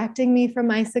distracting me from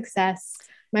my success.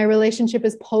 My relationship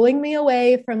is pulling me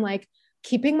away from like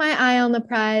keeping my eye on the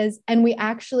prize. And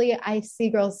I see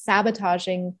girls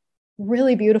sabotaging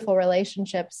really beautiful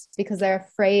relationships because they're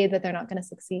afraid that they're not going to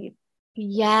succeed.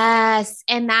 Yes.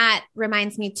 And that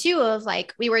reminds me too of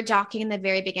like, we were talking in the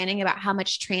very beginning about how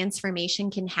much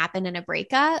transformation can happen in a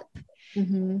breakup.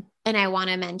 And I want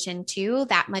to mention too,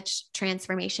 that much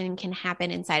transformation can happen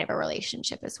inside of a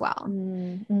relationship as well.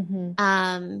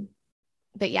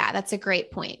 But yeah, that's a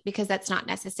great point because that's not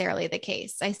necessarily the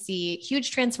case. I see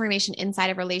huge transformation inside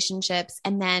of relationships.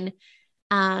 And then,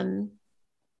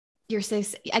 your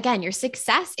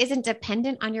success isn't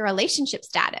dependent on your relationship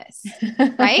status,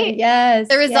 right? Yes.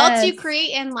 The results you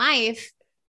create in life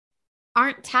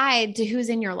aren't tied to who's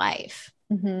in your life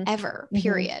ever,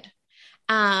 period.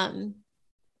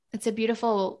 It's a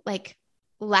beautiful like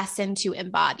lesson to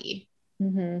embody.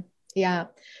 Yeah.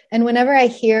 And whenever I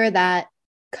hear that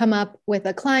come up with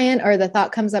a client or the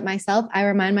thought comes up myself, I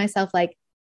remind myself like,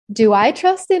 do I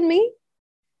trust in me?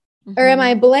 Or am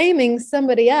I blaming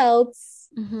somebody else?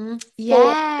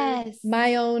 Yes.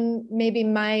 My own, maybe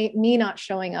me not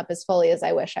showing up as fully as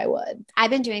I wish I would. I've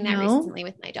been doing that recently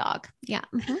with my dog. Yeah.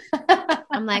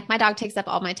 I'm like, my dog takes up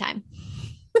all my time.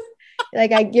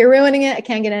 Like you're ruining it. I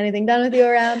can't get anything done with you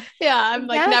around. Yeah. I'm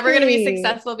like never going to be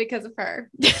successful because of her.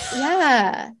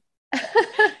 Yeah.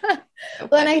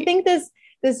 Well, and I think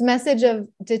this message of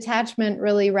detachment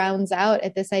really rounds out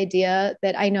at this idea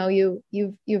that I know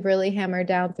you've really hammered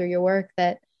down through your work,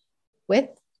 that with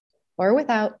or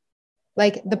without,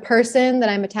 like the person that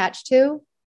I'm attached to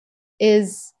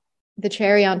is the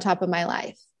cherry on top of my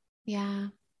life. Yeah.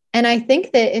 And I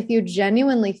think that if you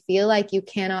genuinely feel like you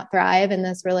cannot thrive in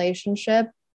this relationship,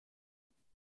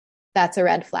 that's a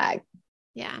red flag.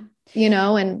 Yeah.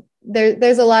 And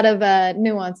there's a lot of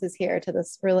nuances here to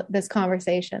this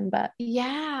conversation, but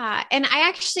yeah. And I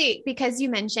actually, because you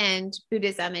mentioned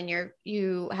Buddhism and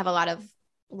you have a lot of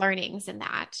learnings in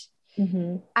that.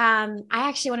 I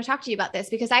actually want to talk to you about this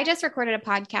because I just recorded a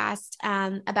podcast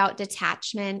about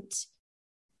detachment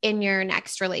in your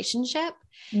next relationship.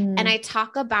 And I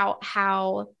talk about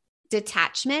how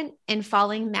detachment and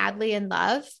falling madly in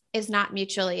love is not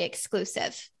mutually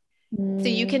exclusive. So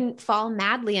you can fall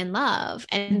madly in love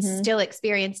and still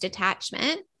experience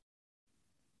detachment.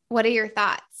 What are your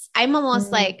thoughts? I'm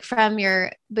almost like, from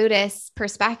your Buddhist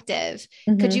perspective,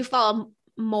 could you fall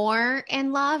more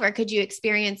in love or could you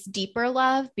experience deeper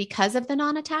love because of the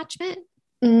non-attachment?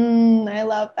 I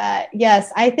love that.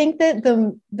 Yes. I think that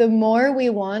the more we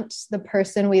want the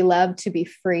person we love to be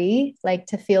free, like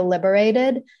to feel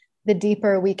liberated, the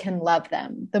deeper we can love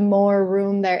them, the more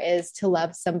room there is to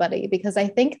love somebody. Because I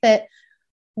think that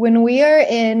when we are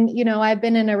in, you know, I've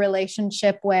been in a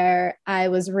relationship where I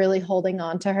was really holding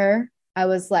on to her. I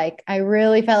was like, I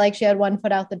really felt like she had one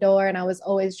foot out the door, and I was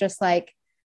always just like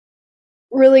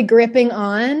really gripping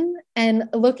on. And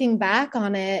looking back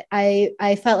on it,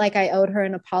 I felt like I owed her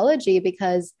an apology,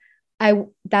 because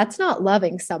that's not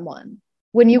loving someone.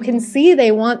 When you can see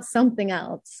they want something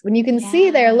else, when you can see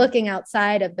they're looking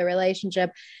outside of the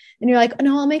relationship, and you're like,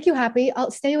 no, I'll make you happy.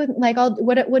 I'll stay with, like,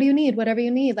 what do you need? Whatever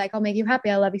you need. Like, I'll make you happy.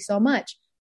 I love you so much.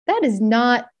 That is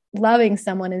not loving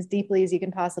someone as deeply as you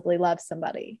can possibly love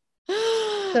somebody.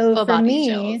 So for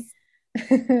me,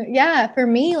 yeah, for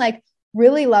me, like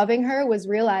really loving her was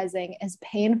realizing, as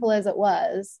painful as it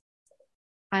was,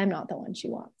 I'm not the one she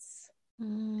wants.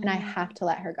 And I have to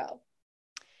let her go.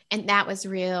 And that was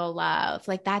real love.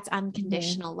 Like that's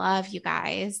unconditional love, you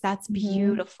guys. That's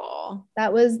beautiful.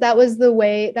 That was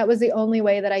the only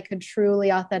way that I could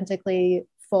truly, authentically,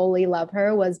 fully love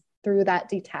her, was through that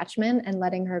detachment and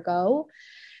letting her go.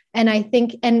 And I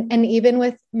think, and even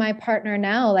with my partner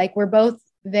now, like we're both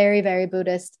very, very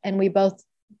Buddhist, and we both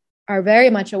are very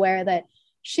much aware that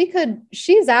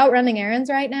she's out running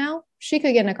errands right now. She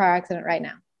could get in a car accident right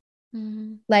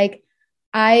now. Like,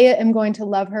 I am going to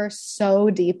love her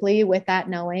so deeply with that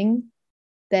knowing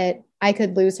that I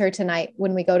could lose her tonight.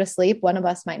 When we go to sleep, one of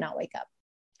us might not wake up.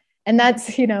 And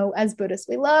that's, you know, as Buddhists,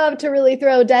 we love to really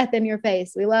throw death in your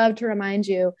face. We love to remind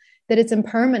you that it's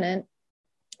impermanent.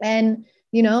 And,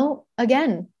 you know,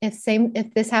 again,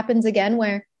 if this happens again,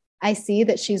 where I see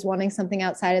that she's wanting something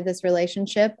outside of this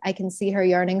relationship, I can see her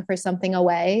yearning for something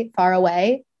far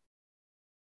away.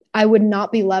 I would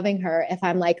not be loving her if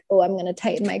I'm like, oh, I'm going to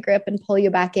tighten my grip and pull you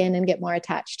back in and get more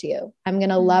attached to you. I'm going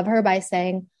to love her by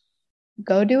saying,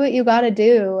 go do what you got to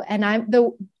do. And I'm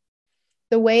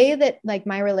the way that like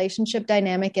my relationship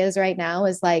dynamic is right now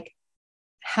is like,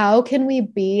 how can we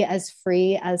be as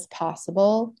free as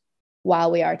possible while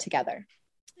we are together?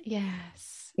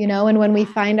 Yes. You know, and when we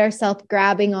find ourselves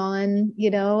grabbing on, you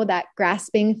know, that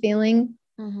grasping feeling,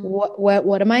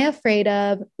 what am I afraid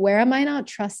of? Where am I not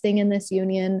trusting in this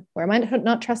union? Where am I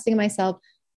not trusting myself?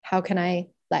 How can I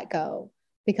let go?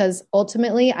 Because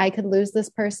ultimately I could lose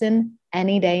this person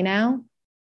any day now.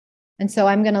 And so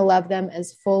I'm going to love them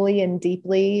as fully and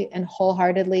deeply and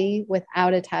wholeheartedly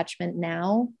without attachment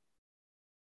now.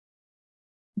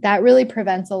 That really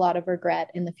prevents a lot of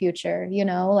regret in the future, you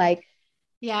know, like.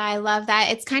 Yeah, I love that.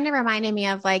 It's kind of reminded me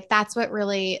of like, that's what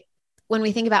really, when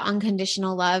we think about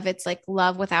unconditional love, it's like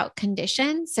love without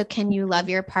condition. So can you love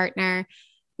your partner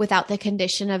without the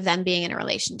condition of them being in a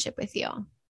relationship with you?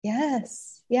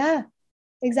 Yes. Yeah,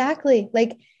 exactly.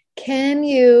 Like, can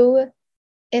you,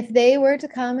 if they were to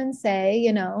come and say,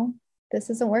 you know, this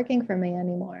isn't working for me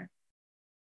anymore,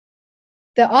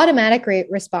 the automatic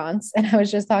response, and I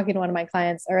was just talking to one of my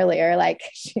clients earlier, like,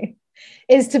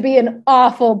 is to be an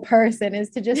awful person,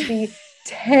 is to just be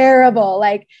terrible.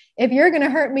 Like, if you're going to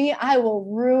hurt me, I will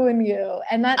ruin you.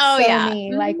 And that's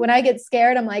me. Like, when I get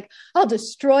scared, I'm like, I'll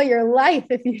destroy your life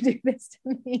if you do this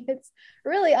to me. It's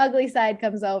really ugly side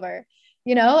comes over,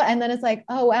 you know? And then it's like,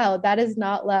 oh, wow, that is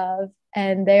not love.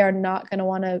 And they are not going to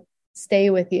want to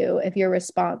stay with you if your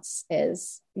response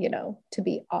is, you know, to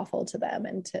be awful to them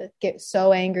and to get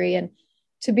so angry and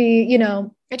to be, you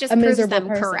know, it just a proves miserable them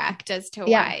person. Correct as to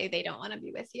why they don't want to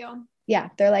be with you. Yeah.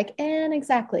 They're like, and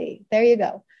exactly, there you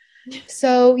go.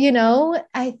 So, you know,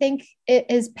 I think it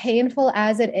is painful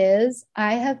as it is.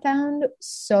 I have found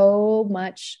so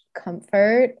much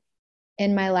comfort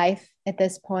in my life at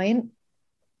this point.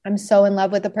 I'm so in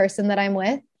love with the person that I'm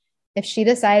with. If she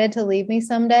decided to leave me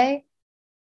someday,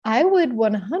 I would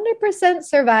 100%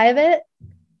 survive it.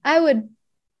 I would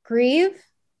grieve.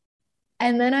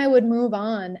 And then I would move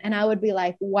on, and I would be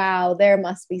like, wow, there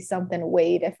must be something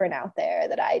way different out there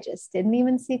that I just didn't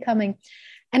even see coming.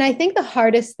 And I think the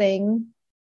hardest thing,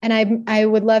 and I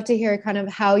would love to hear kind of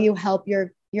how you help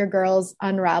your girls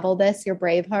unravel this, your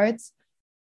brave hearts.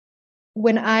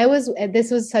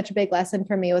 This was such a big lesson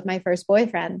for me with my first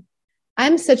boyfriend.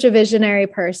 I'm such a visionary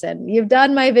person. You've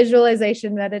done my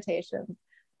visualization meditation.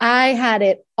 I had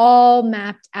it all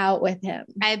mapped out with him.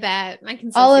 I bet. I can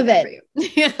all of it.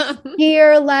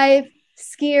 Skier life,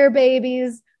 skier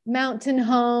babies, mountain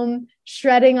home,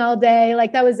 shredding all day.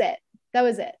 Like that was it.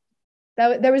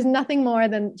 There was nothing more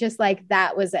than just like,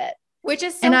 that was it. Which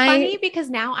is so funny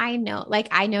because now I know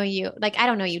you, like, I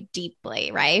don't know you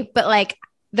deeply. Right. But like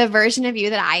the version of you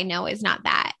that I know is not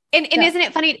that. And isn't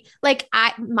it funny? Like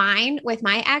mine with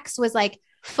my ex was like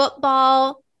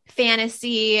football,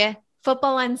 fantasy,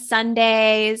 football on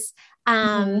Sundays,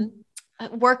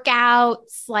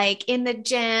 workouts, like in the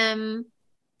gym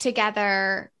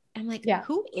together. I'm like,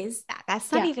 who is that?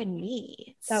 That's not even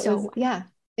me.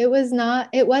 It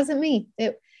wasn't me.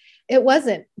 It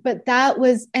wasn't, but that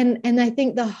was, and I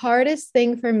think the hardest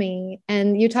thing for me,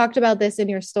 and you talked about this in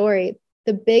your story,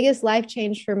 the biggest life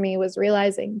change for me was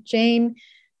realizing, Jane,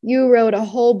 you wrote a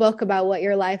whole book about what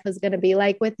your life was going to be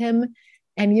like with him.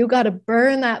 And you got to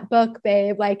burn that book,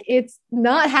 babe. Like, it's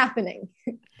not happening.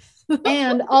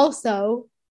 And also,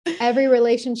 every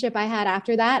relationship I had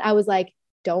after that, I was like,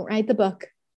 don't write the book.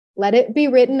 Let it be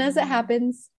written as it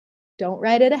happens. Don't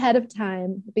write it ahead of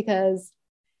time, because,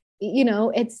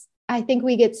 I think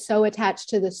we get so attached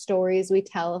to the stories we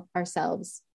tell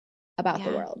ourselves about the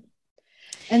world.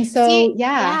 And so,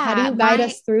 how do you guide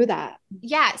us through that?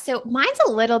 Yeah. So mine's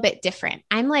a little bit different.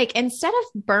 I'm like, instead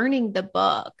of burning the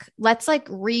book, let's like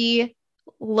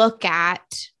look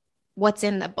at what's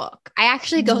in the book. I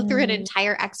actually go through an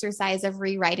entire exercise of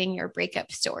rewriting your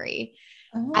breakup story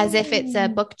as if it's a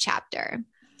book chapter,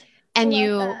 and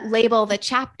you label the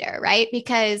chapter, right?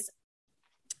 Because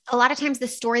a lot of times the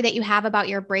story that you have about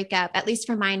your breakup, at least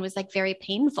for mine, was like very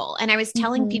painful. And I was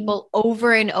telling people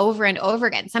over and over and over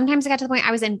again. Sometimes I got to the point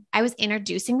I was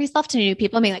introducing myself to new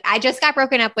people and being like, I just got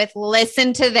broken up with,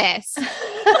 listen to this.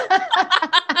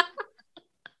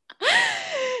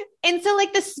 And so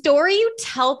like the story you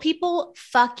tell people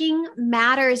fucking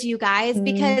matters, you guys,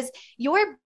 because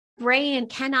your brain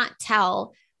cannot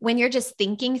tell when you're just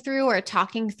thinking through or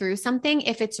talking through something,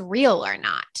 if it's real or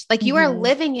not. Like you are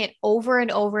living it over and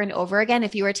over and over again.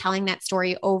 If you are telling that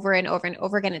story over and over and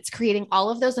over again, it's creating all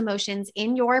of those emotions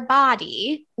in your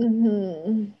body.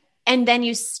 And then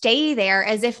you stay there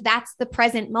as if that's the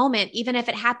present moment, even if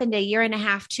it happened 1.5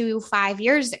 years to 5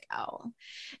 years ago.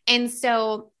 And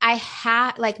so my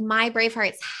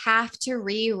Bravehearts have to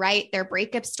rewrite their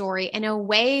breakup story in a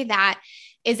way that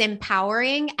is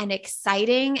empowering and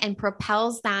exciting and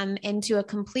propels them into a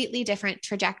completely different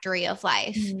trajectory of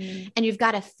life. And you've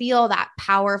got to feel that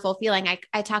powerful feeling.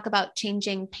 I talk about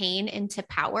changing pain into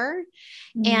power.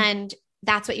 And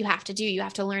that's what you have to do. You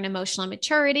have to learn emotional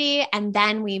maturity. And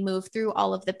then we move through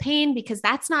all of the pain, because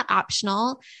that's not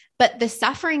optional. But the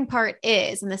suffering part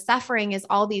is, and the suffering is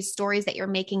all these stories that you're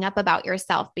making up about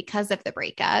yourself because of the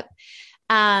breakup.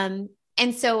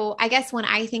 And so I guess when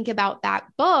I think about that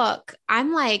book,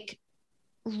 I'm like,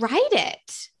 write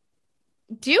it,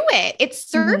 do it. It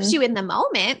serves you in the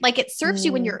moment. Like it serves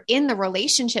you when you're in the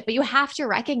relationship, but you have to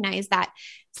recognize that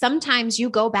sometimes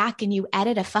you go back and you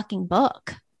edit a fucking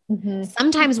book.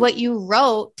 Sometimes what you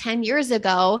wrote 10 years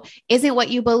ago isn't what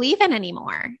you believe in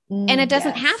anymore. And it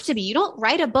doesn't have to be. You don't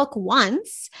write a book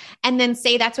once and then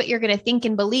say that's what you're going to think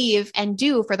and believe and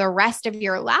do for the rest of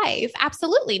your life.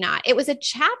 Absolutely not. It was a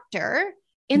chapter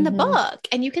in the book,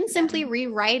 and you can simply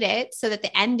rewrite it so that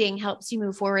the ending helps you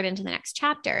move forward into the next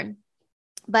chapter.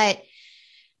 But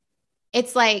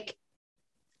it's like,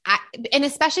 and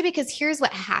especially because here's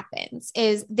what happens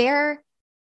is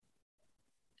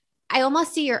I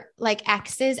almost see your like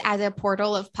exes as a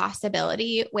portal of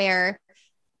possibility, where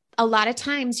a lot of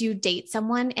times you date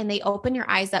someone and they open your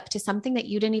eyes up to something that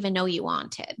you didn't even know you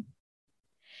wanted.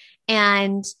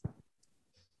 And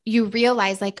you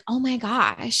realize like, oh my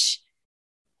gosh,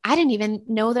 I didn't even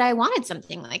know that I wanted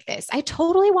something like this. I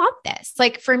totally want this.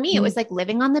 Like for me, it was like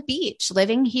living on the beach,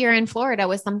 living here in Florida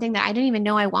was something that I didn't even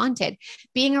know I wanted.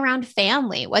 Being around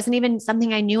family wasn't even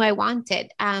something I knew I wanted.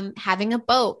 Having a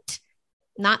boat,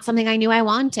 not something I knew I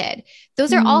wanted.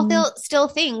 Those are all still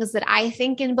things that I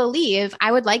think and believe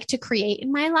I would like to create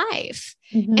in my life.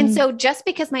 And so just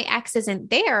because my ex isn't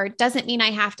there doesn't mean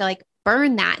I have to like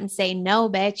burn that and say, no,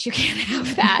 bitch, you can't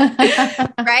have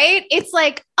that. Right? It's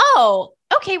like, oh,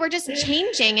 okay, we're just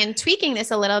changing and tweaking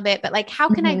this a little bit, but like, how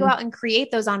can I go out and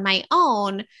create those on my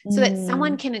own so that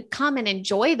someone can come and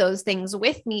enjoy those things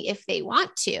with me if they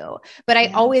want to, but I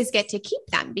always get to keep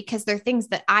them because they're things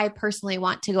that I personally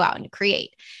want to go out and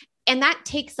create. And that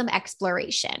takes some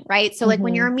exploration, right? So like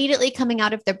when you're immediately coming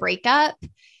out of the breakup,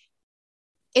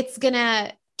 it's going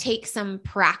to take some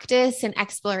practice and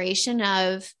exploration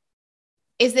of,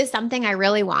 is this something I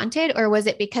really wanted? Or was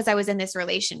it because I was in this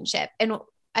relationship? And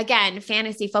again,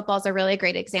 fantasy football is a really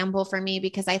great example for me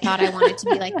because I thought I wanted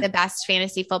to be like the best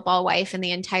fantasy football wife in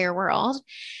the entire world.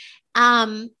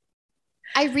 I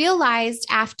realized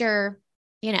after,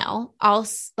 all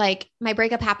like my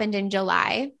breakup happened in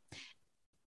July.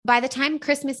 By the time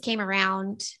Christmas came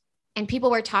around and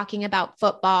people were talking about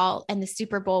football and the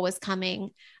Super Bowl was coming,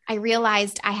 I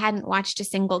realized I hadn't watched a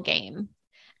single game.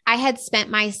 I had spent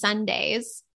my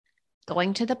Sundays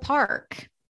going to the park,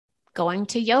 going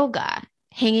to yoga,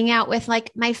 hanging out with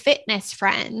like my fitness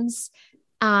friends,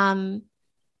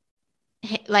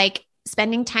 like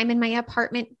spending time in my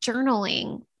apartment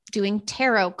journaling, doing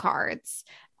tarot cards,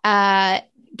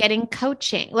 getting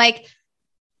coaching. Like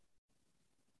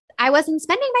I wasn't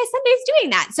spending my Sundays doing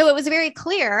that. So it was very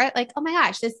clear, like, oh my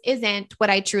gosh, this isn't what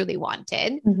I truly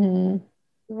wanted. Mm-hmm.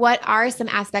 What are some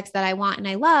aspects that I want and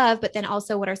I love, but then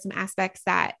also what are some aspects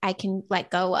that I can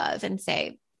let go of and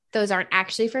say, those aren't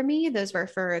actually for me. Those were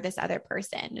for this other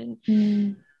person.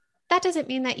 And that doesn't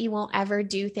mean that you won't ever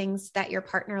do things that your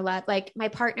partner loves. Like my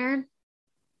partner,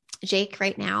 Jake,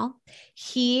 right now,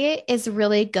 he is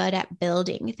really good at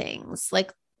building things.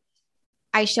 Like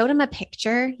I showed him a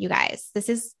picture, you guys. This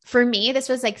is for me, this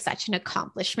was like such an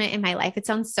accomplishment in my life. It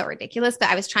sounds so ridiculous, but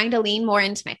I was trying to lean more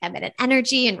into my feminine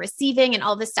energy and receiving and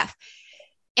all this stuff.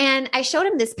 And I showed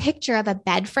him this picture of a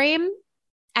bed frame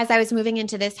as I was moving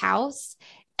into this house.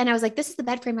 And I was like, this is the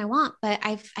bed frame I want, but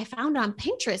I found it on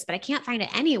Pinterest, but I can't find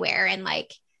it anywhere. And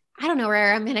like, I don't know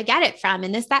where I'm going to get it from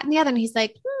and this, that, and the other. And he's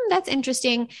like, that's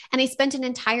interesting. And he spent an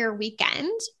entire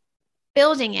weekend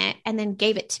building it and then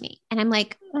gave it to me. And I'm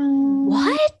like,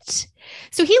 what?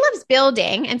 So he loves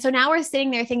building. And so now we're sitting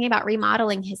there thinking about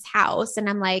remodeling his house. And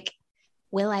I'm like,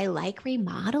 will I like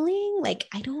remodeling? Like,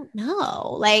 I don't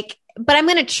know. Like, but I'm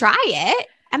going to try it.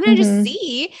 I'm going to just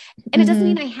see. And it doesn't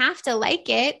mean I have to like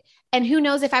it. And who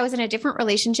knows, if I was in a different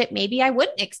relationship, maybe I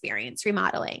wouldn't experience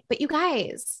remodeling. But you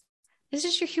guys, this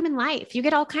is your human life. You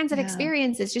get all kinds of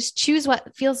experiences. Just choose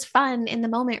what feels fun in the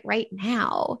moment right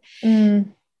now.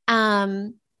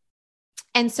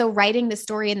 And so writing the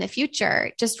story in the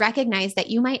future, just recognize that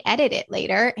you might edit it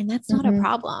later and that's not a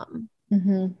problem.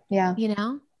 Yeah. You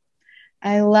know?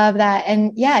 I love that.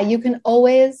 And yeah, you can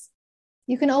always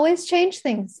change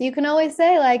things. You can always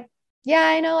say like, yeah,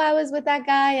 I know I was with that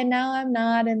guy and now I'm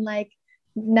not. And like,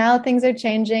 now things are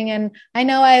changing. And I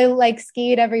know I like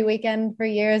skied every weekend for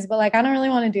years, but like, I don't really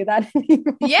want to do that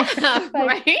anymore. Yeah. Like,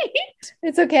 right.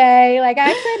 It's okay. Like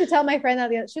I actually had to tell my friend that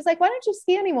she was like, why don't you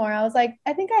ski anymore? I was like,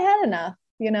 I think I had enough,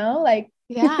 like,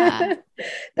 yeah,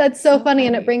 that's so funny.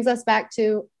 And it brings us back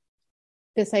to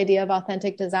this idea of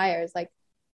authentic desires. Like,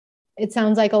 it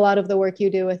sounds like a lot of the work you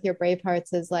do with your Brave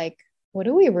Hearts is like, what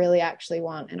do we really actually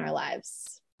want in our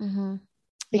lives?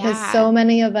 Because so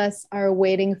many of us are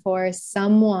waiting for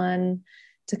someone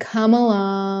to come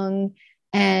along.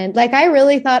 And like, I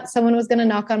really thought someone was going to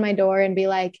knock on my door and be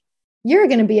like, you're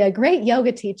going to be a great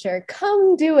yoga teacher.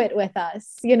 Come do it with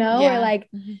us, Or like,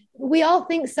 we all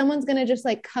think someone's going to just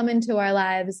like come into our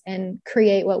lives and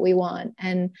create what we want.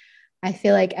 And I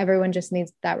feel like everyone just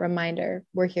needs that reminder.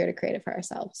 We're here to create it for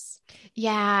ourselves.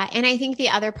 Yeah. And I think the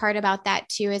other part about that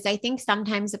too, is I think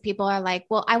sometimes the people are like,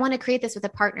 well, I want to create this with a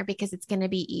partner because it's going to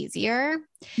be easier.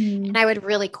 And I would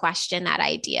really question that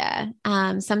idea.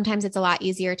 Sometimes it's a lot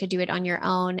easier to do it on your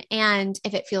own. And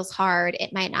if it feels hard,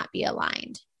 it might not be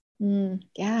aligned.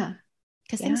 Yeah.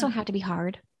 Because things don't have to be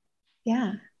hard.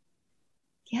 Yeah.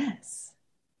 Yes.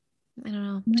 I don't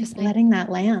know. Just letting that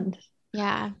land.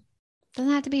 Yeah.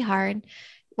 Doesn't have to be hard.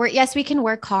 Yes, we can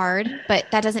work hard, but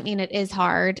that doesn't mean it is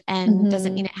hard and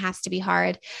doesn't mean it has to be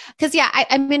hard. Because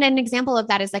I mean, an example of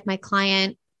that is like my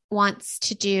client wants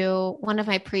to do, one of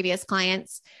my previous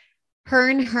clients, her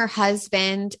and her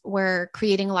husband were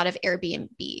creating a lot of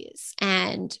Airbnbs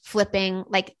and flipping,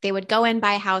 like they would go in,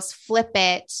 buy a house, flip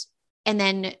it, and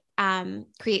then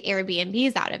create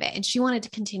Airbnbs out of it. And she wanted to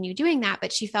continue doing that,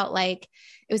 but she felt like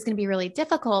it was going to be really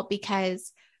difficult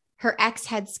because her ex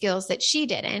had skills that she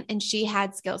didn't, and she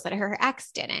had skills that her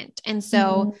ex didn't. And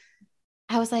so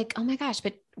I was like, oh my gosh,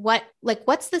 but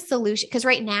what's the solution? Because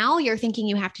right now you're thinking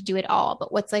you have to do it all,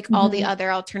 but what's like all the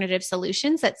other alternative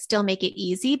solutions that still make it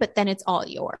easy, but then it's all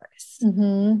yours.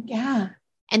 Yeah.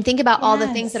 And think about all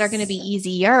the things that are going to be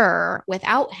easier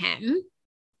without him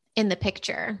in the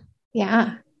picture.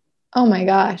 Yeah. Oh my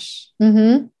gosh.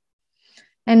 And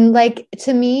like,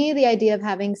 to me, the idea of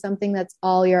having something that's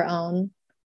all your own,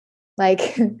 like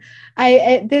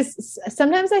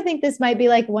sometimes I think this might be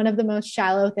like one of the most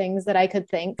shallow things that I could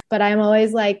think, but I'm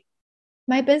always like,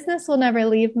 my business will never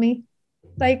leave me.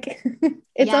 Like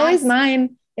it's always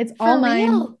mine. It's all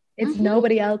mine. It's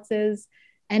nobody else's.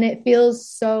 And it feels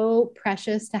so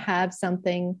precious to have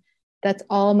something that's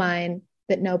all mine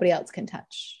that nobody else can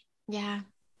touch. Yeah.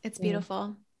 It's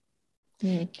beautiful.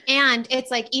 And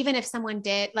it's like, even if someone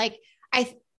did, like,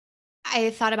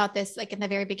 I thought about this like in the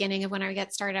very beginning of when I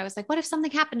get started. I was like, what if something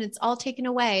happened? It's all taken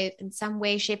away in some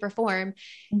way, shape, or form.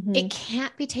 It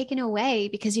can't be taken away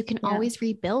because you can always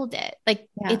rebuild it. Like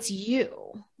it's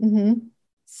you.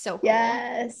 So cool.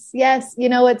 Yes.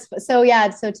 So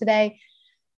today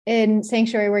in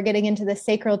Sanctuary, we're getting into the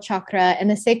sacral chakra, and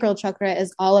the sacral chakra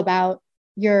is all about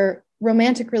your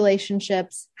romantic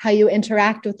relationships, how you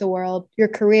interact with the world, your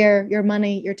career, your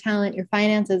money, your talent, your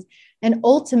finances. And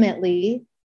ultimately,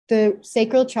 the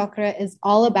sacral chakra is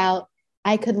all about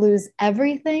I could lose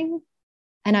everything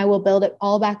and I will build it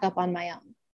all back up on my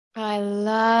own. I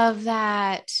love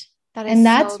that. And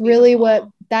that's so really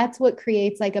that's what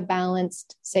creates like a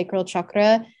balanced sacral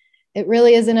chakra. It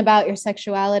really isn't about your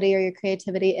sexuality or your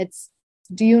creativity. It's,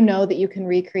 do you know that you can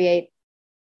recreate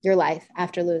your life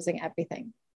after losing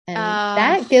everything? And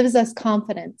that gives us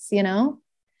confidence, you know?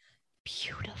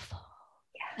 Beautiful.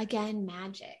 Yeah. Again,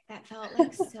 magic. That felt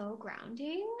like so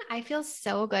grounding. I feel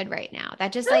so good right now.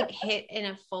 That just like hit in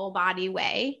a full body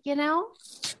way, you know?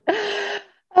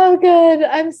 Oh, good.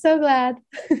 I'm so glad.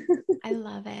 I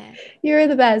love it. You're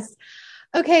the best.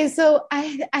 Okay, so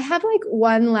I have like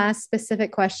one last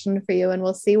specific question for you, and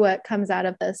we'll see what comes out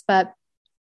of this. But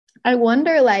I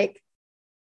wonder, like,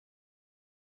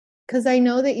 because I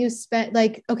know that you spent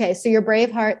like, okay, so your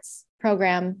Brave Hearts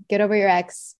program, Get Over Your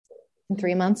Ex in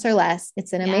 3 months or less.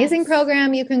 It's an amazing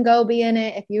program. You can go be in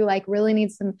it if you like really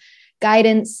need some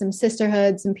guidance, some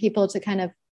sisterhood, some people to kind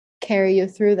of carry you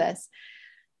through this.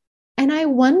 And I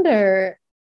wonder,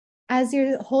 as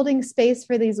you're holding space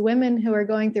for these women who are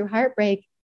going through heartbreak,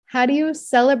 how do you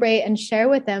celebrate and share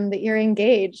with them that you're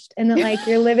engaged and that like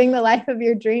you're living the life of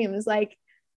your dreams? Like,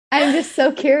 I'm just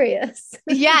so curious.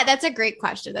 Yeah, that's a great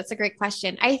question. That's a great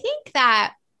question. I think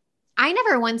that I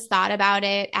never once thought about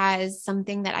it as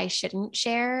something that I shouldn't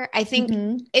share. I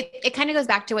think it kind of goes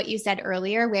back to what you said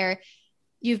earlier, where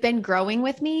you've been growing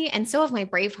with me, and so have my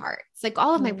Brave Hearts. Like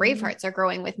all of my Brave Hearts are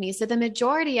growing with me. So the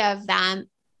majority of them,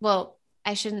 well,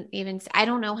 I shouldn't even say, I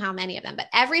don't know how many of them, but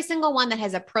every single one that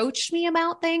has approached me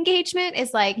about the engagement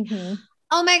is like,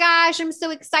 oh my gosh, I'm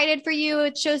so excited for you.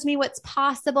 It shows me what's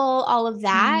possible, all of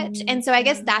that. And so I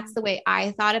guess that's the way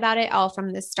I thought about it all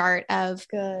from the start of,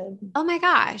 oh my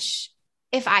gosh,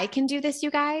 if I can do this,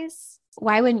 you guys,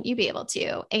 why wouldn't you be able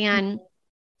to? And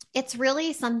it's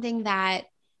really something that,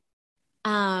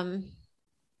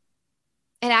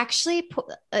 it actually,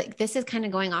 like, this is kind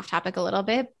of going off topic a little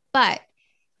bit, but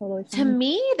to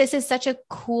me, this is such a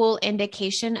cool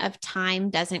indication of time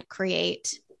doesn't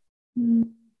create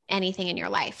anything in your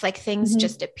life. Like things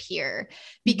just appear,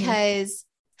 because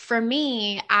for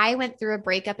me, I went through a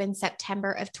breakup in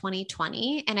September of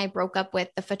 2020, and I broke up with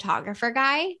the photographer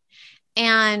guy.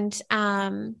 And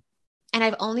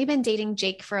I've only been dating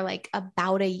Jake for like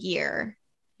about a year.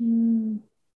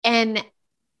 And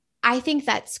I think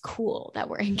that's cool that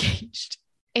we're engaged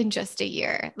in just a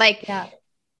year. Like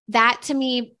that to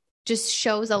me just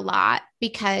shows a lot,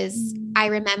 because I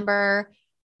remember,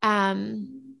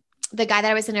 the guy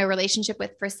that I was in a relationship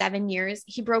with for 7 years,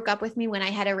 he broke up with me when I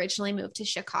had originally moved to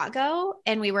Chicago,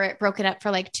 and we were broken up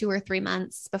for like 2 or 3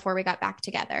 months before we got back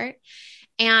together.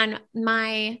 And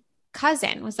my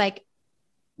cousin was like,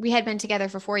 we had been together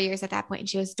for 4 years at that point, and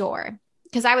she was Dor,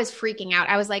 because I was freaking out.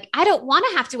 I was like, I don't want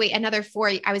to have to wait another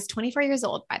 4. I was 24 years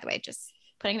old, by the way, just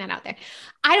putting that out there.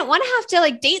 I don't want to have to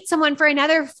like date someone for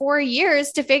another 4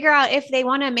 years to figure out if they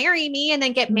want to marry me and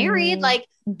then get married. Like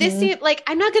this seemed like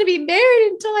I'm not going to be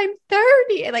married until I'm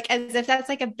 30. Like as if that's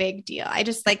like a big deal. I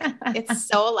just like, it's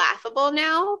so laughable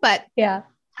now, but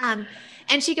and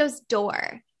she goes,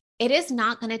 Dor, it is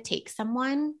not going to take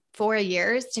someone 4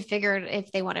 years to figure out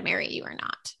if they want to marry you or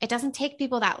not. It doesn't take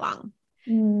people that long.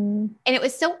 And it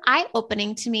was so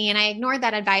eye-opening to me. And I ignored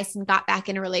that advice and got back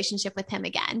in a relationship with him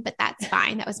again, but that's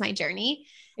fine. That was my journey.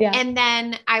 And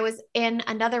then I was in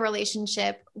another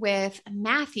relationship with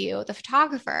Matthew, the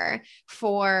photographer,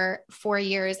 for 4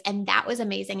 years. And that was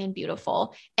amazing and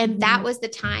beautiful. And that was the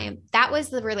time, that was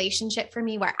the relationship for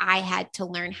me where I had to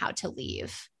learn how to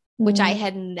leave, which I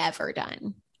had never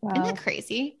done. Wow. Isn't that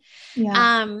crazy?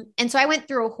 And so I went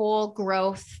through a whole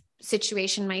growth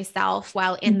situation myself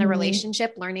while in the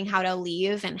relationship, learning how to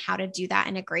leave and how to do that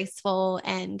in a graceful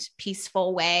and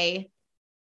peaceful way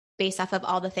based off of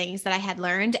all the things that I had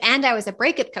learned. And I was a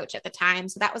breakup coach at the time.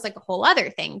 So that was like a whole other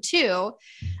thing too.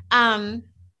 And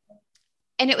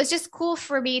it was just cool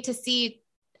for me to see,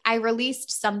 I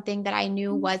released something that I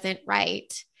knew wasn't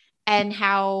right, and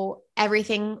how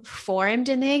everything formed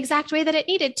in the exact way that it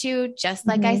needed to, just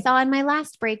like I saw in my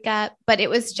last breakup, but it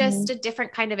was just a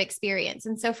different kind of experience.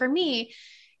 And so for me,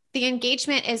 the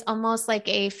engagement is almost like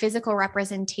a physical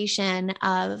representation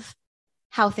of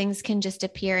how things can just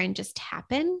appear and just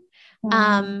happen.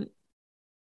 And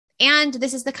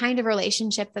this is the kind of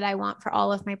relationship that I want for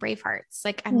all of my Brave Hearts.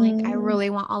 Like, I'm like, I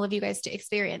really want all of you guys to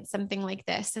experience something like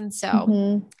this. And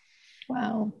so,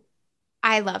 wow.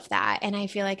 I love that. And I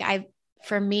feel like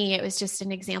for me, it was just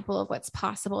an example of what's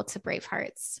possible to Brave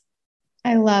Hearts.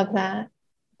 I love that.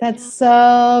 That's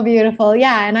so beautiful.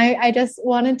 Yeah. And I just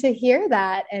wanted to hear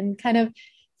that and kind of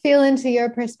feel into your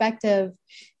perspective.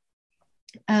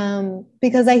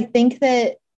 Because I think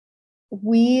that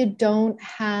we don't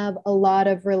have a lot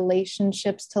of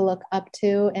relationships to look up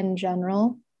to in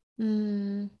general.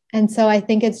 And so I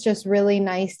think it's just really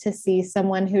nice to see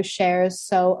someone who shares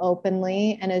so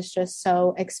openly and is just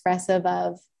so expressive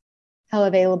of how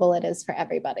available it is for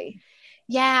everybody.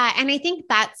 Yeah. And I think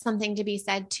that's something to be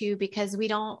said too, because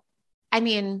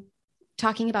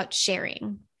talking about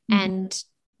sharing and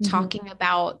talking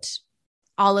about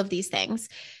all of these things,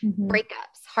 breakups,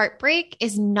 heartbreak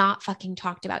is not fucking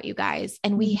talked about, you guys.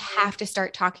 And we have to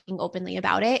start talking openly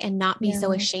about it and not be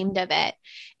so ashamed of it.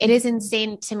 It is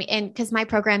insane to me. And because my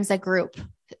program's a group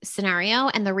scenario.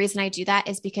 And the reason I do that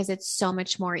is because it's so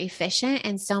much more efficient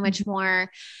and so much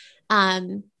more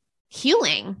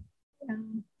healing. Yeah.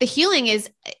 The healing is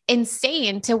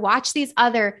insane to watch these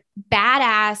other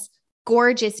badass,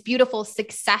 gorgeous, beautiful,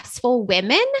 successful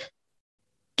women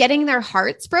getting their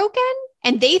hearts broken.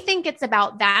 And they think it's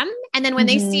about them. And then when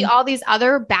they see all these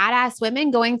other badass women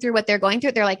going through what they're going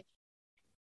through, they're like,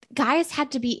 guys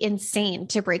had to be insane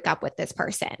to break up with this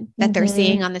person that they're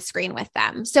seeing on the screen with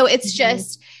them. So it's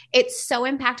just, it's so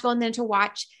impactful. And then to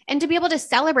watch and to be able to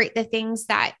celebrate the things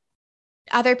that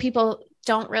other people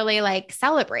don't really like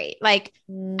celebrate. Like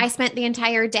I spent the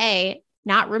entire day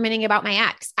not ruminating about my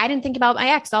ex. I didn't think about my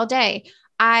ex all day.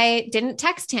 I didn't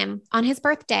text him on his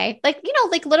birthday. Like,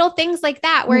 like little things like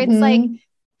that, where it's like,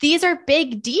 these are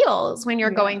big deals when you're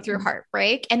going through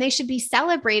heartbreak, and they should be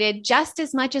celebrated just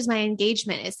as much as my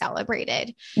engagement is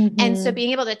celebrated. And so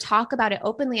being able to talk about it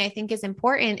openly, I think is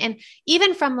important. And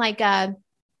even from like a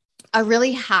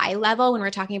really high level, when we're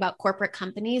talking about corporate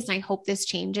companies, and I hope this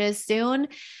changes soon,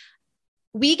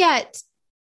 we get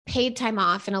paid time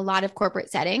off in a lot of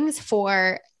corporate settings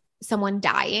for someone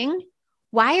dying.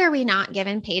 Why are we not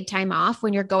given paid time off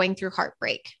when you're going through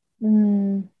heartbreak?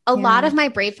 A lot of my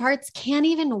Bravehearts can't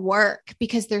even work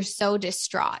because they're so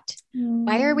distraught.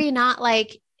 Why are we not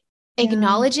like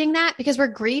acknowledging that? Because we're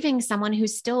grieving someone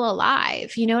who's still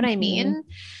alive. You know what I mean?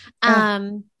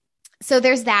 So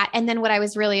there's that. And then what I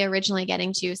was really originally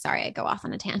getting to, sorry, I go off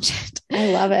on a tangent.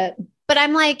 I love it. But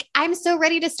I'm like, I'm so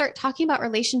ready to start talking about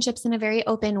relationships in a very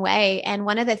open way. And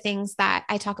one of the things that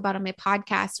I talk about on my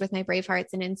podcast with my Bravehearts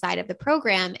and inside of the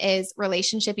program is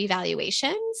relationship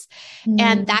evaluations.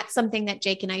 And that's something that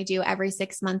Jake and I do every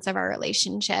 6 months of our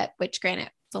relationship, which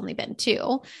granted it's only been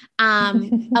 2,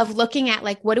 of looking at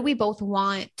like, what do we both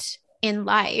want in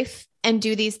life? And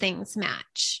do these things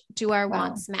match? Do our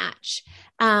wants match?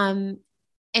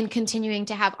 And continuing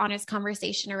to have honest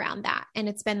conversation around that. And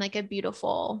it's been like a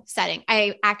beautiful setting.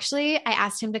 I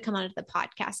asked him to come onto the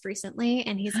podcast recently,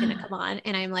 and he's going to come on,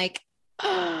 and I'm like,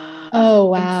 oh,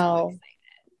 wow. So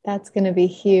that's going to be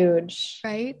huge.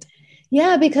 Right?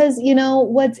 Yeah. Because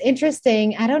what's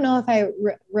interesting, I don't know if I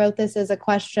wrote this as a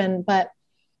question, but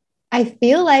I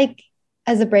feel like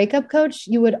as a breakup coach,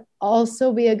 you would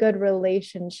also be a good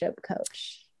relationship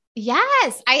coach.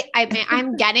 Yes.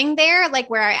 I'm getting there, like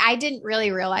where I didn't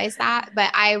really realize that, but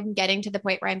I'm getting to the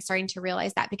point where I'm starting to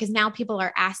realize that, because now people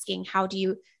are asking, how do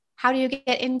you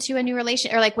get into a new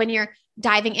relationship? Or like when you're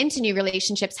diving into new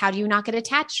relationships, how do you not get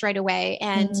attached right away?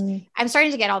 And I'm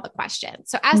starting to get all the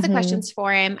questions. So ask the questions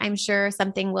for him. I'm sure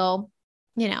something will,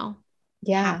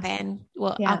 happen.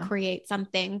 I'll create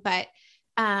something, but,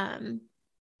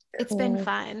 It's been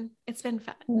fun. It's been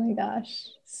fun. Oh my gosh.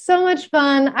 So much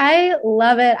fun. I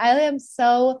love it. I am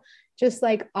so just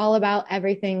like all about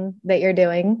everything that you're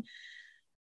doing.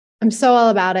 I'm so all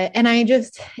about it. And I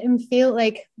just feel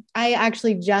like I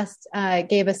actually just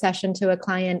gave a session to a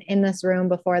client in this room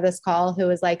before this call who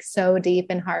was like so deep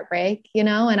in heartbreak, and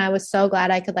I was so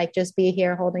glad I could like just be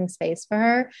here holding space for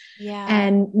her. Yeah.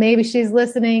 And maybe she's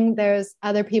listening. There's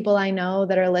other people I know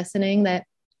that are listening that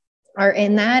are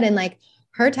in that, and like,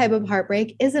 her type of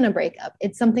heartbreak isn't a breakup.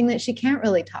 It's something that she can't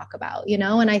really talk about,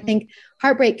 and I think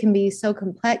heartbreak can be so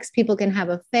complex. People can have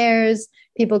affairs.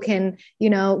 People can,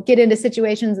 get into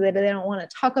situations that they don't want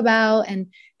to talk about. And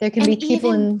there can be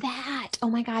people in that. Oh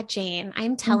my God, Jane,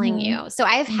 I'm telling you. So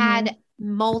I've had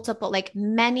multiple, like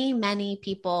many, many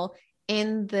people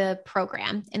in the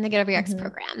program, in the Get Over Your Ex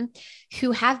program,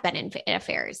 who have been in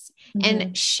affairs,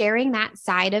 and sharing that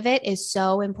side of it is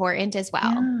so important as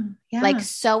well. Yeah. Like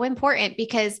so important,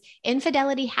 because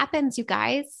infidelity happens, you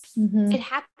guys. It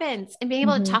happens, and being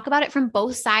able to talk about it from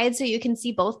both sides so you can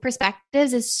see both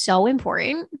perspectives is so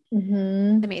important.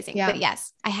 Amazing. Yeah. But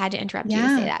yes, I had to interrupt you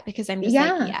to say that, because I'm just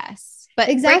like, yes. But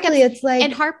exactly, it's like,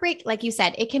 and heartbreak, like you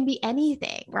said, it can be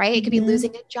anything, right? It could be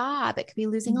losing a job. It could be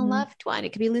losing a loved one.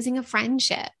 It could be losing a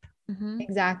friendship.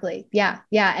 Exactly. Yeah.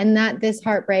 Yeah. And that this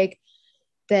heartbreak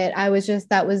that I was just,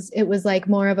 it was like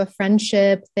more of a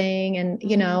friendship thing. And,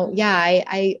 you know, yeah,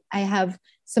 I have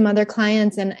some other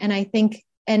clients and I think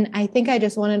I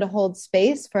just wanted to hold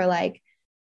space for like,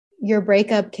 your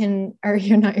breakup can, or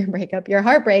you're not your breakup, your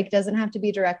heartbreak doesn't have to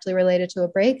be directly related to a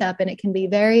breakup. And it can be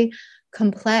very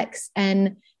complex.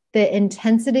 And the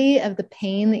intensity of the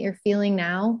pain that you're feeling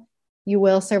now, you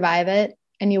will survive it.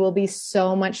 And you will be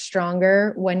so much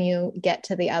stronger when you get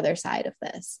to the other side of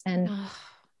this. And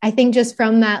I think just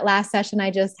from that last session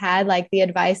I just had, like the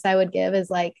advice I would give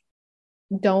is like,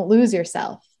 don't lose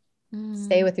yourself.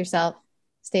 Stay with yourself,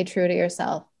 stay true to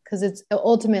yourself. Cause it's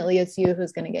ultimately it's you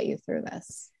who's going to get you through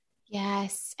this.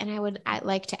 Yes. And I'd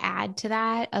like to add to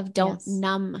that of don't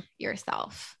numb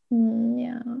yourself.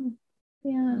 Yeah.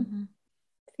 Yeah.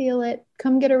 Feel it.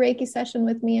 Come get a Reiki session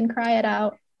with me and cry it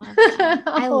out.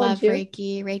 I love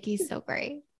Reiki. Reiki's so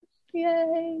great.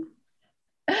 Yay.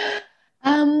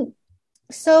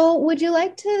 So would you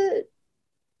like to,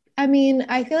 I mean,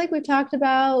 I feel like we've talked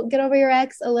about Get Over Your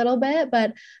Ex a little bit,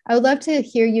 but I would love to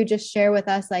hear you just share with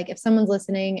us, like if someone's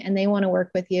listening and they want to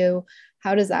work with you,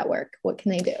 how does that work? What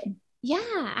can they do?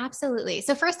 Yeah, absolutely.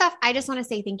 So first off, I just want to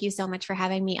say thank you so much for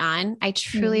having me on. I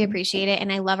truly appreciate it.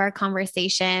 And I love our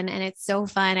conversation and it's so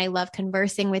fun. I love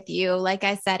conversing with you. Like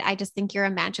I said, I just think you're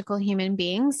a magical human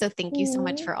being. So thank you so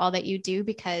much for all that you do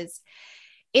because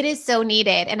it is so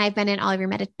needed. And I've been in all of your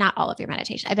not all of your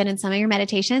meditation. I've been in some of your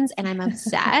meditations and I'm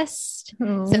obsessed.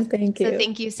 Thank you. So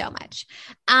thank you so much.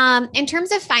 In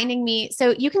terms of finding me,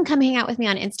 so you can come hang out with me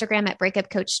on Instagram at Breakup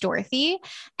Coach Dorothy.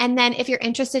 And then if you're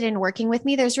interested in working with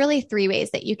me, there's really 3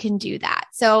 ways that you can do that.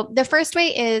 So the first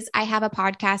way is I have a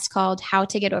podcast called How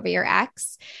to Get Over Your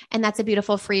Ex. And that's a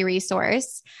beautiful free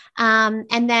resource.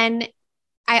 And then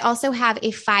I also have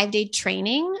a 5-day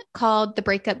training called the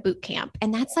Breakup Boot Camp.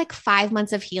 And that's like 5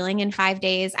 months of healing in 5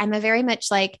 days. I'm a very much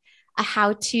like a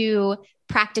how-to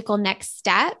practical next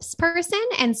steps person.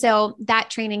 And so that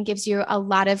training gives you a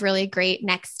lot of really great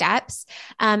next steps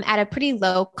at a pretty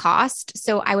low cost.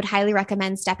 So I would highly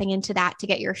recommend stepping into that to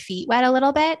get your feet wet a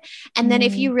little bit. And then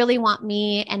if you really want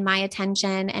me and my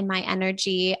attention and my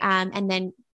energy, and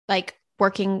then like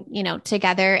working,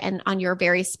 together and on your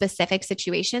very specific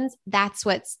situations, that's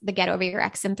what the Get Over Your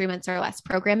Ex in 3 months or less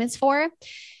program is for.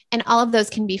 And all of those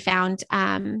can be found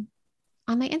on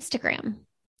my Instagram,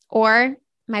 or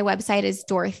my website is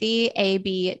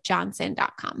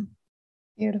dorothyabjohnson.com.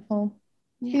 Beautiful.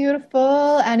 Yeah.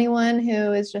 Beautiful. Anyone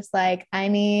who is just like, I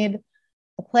need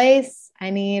a place, I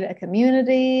need a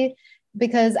community,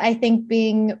 because I think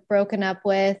being broken up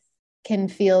with can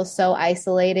feel so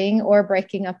isolating, or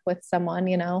breaking up with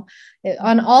someone,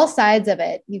 on all sides of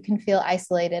it, you can feel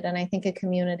isolated. And I think a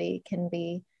community can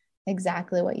be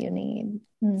exactly what you need.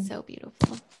 So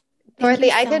beautiful.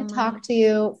 Dorothy, I could talk to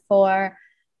you for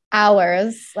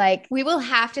hours. Like, we will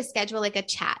have to schedule like a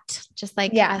chat, just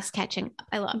like us catching up.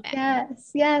 I love it.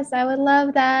 Yes, I would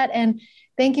love that. And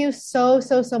thank you so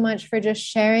much for just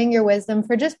sharing your wisdom,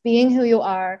 for just being who you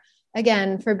are.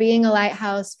 Again, for being a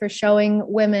lighthouse, for showing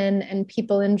women and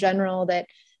people in general that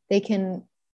they can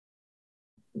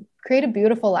create a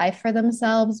beautiful life for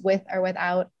themselves with or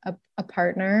without a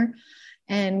partner.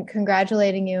 And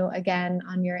congratulating you again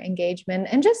on your engagement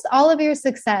and just all of your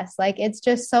success. Like, it's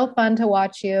just so fun to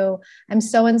watch you. I'm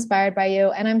so inspired by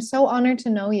you, and I'm so honored to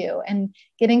know you, and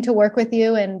getting to work with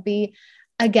you and be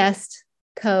a guest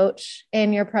coach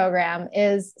in your program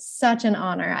is such an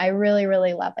honor. I really,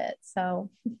 really love it. So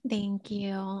thank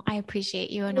you. I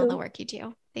appreciate you and all the work you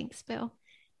do. Thanks, Boo.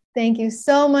 Thank you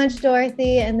so much,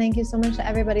 Dorothy. And thank you so much to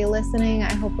everybody listening.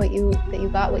 I hope that you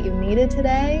got what you needed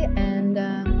today, and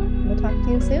we'll talk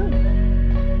to you soon.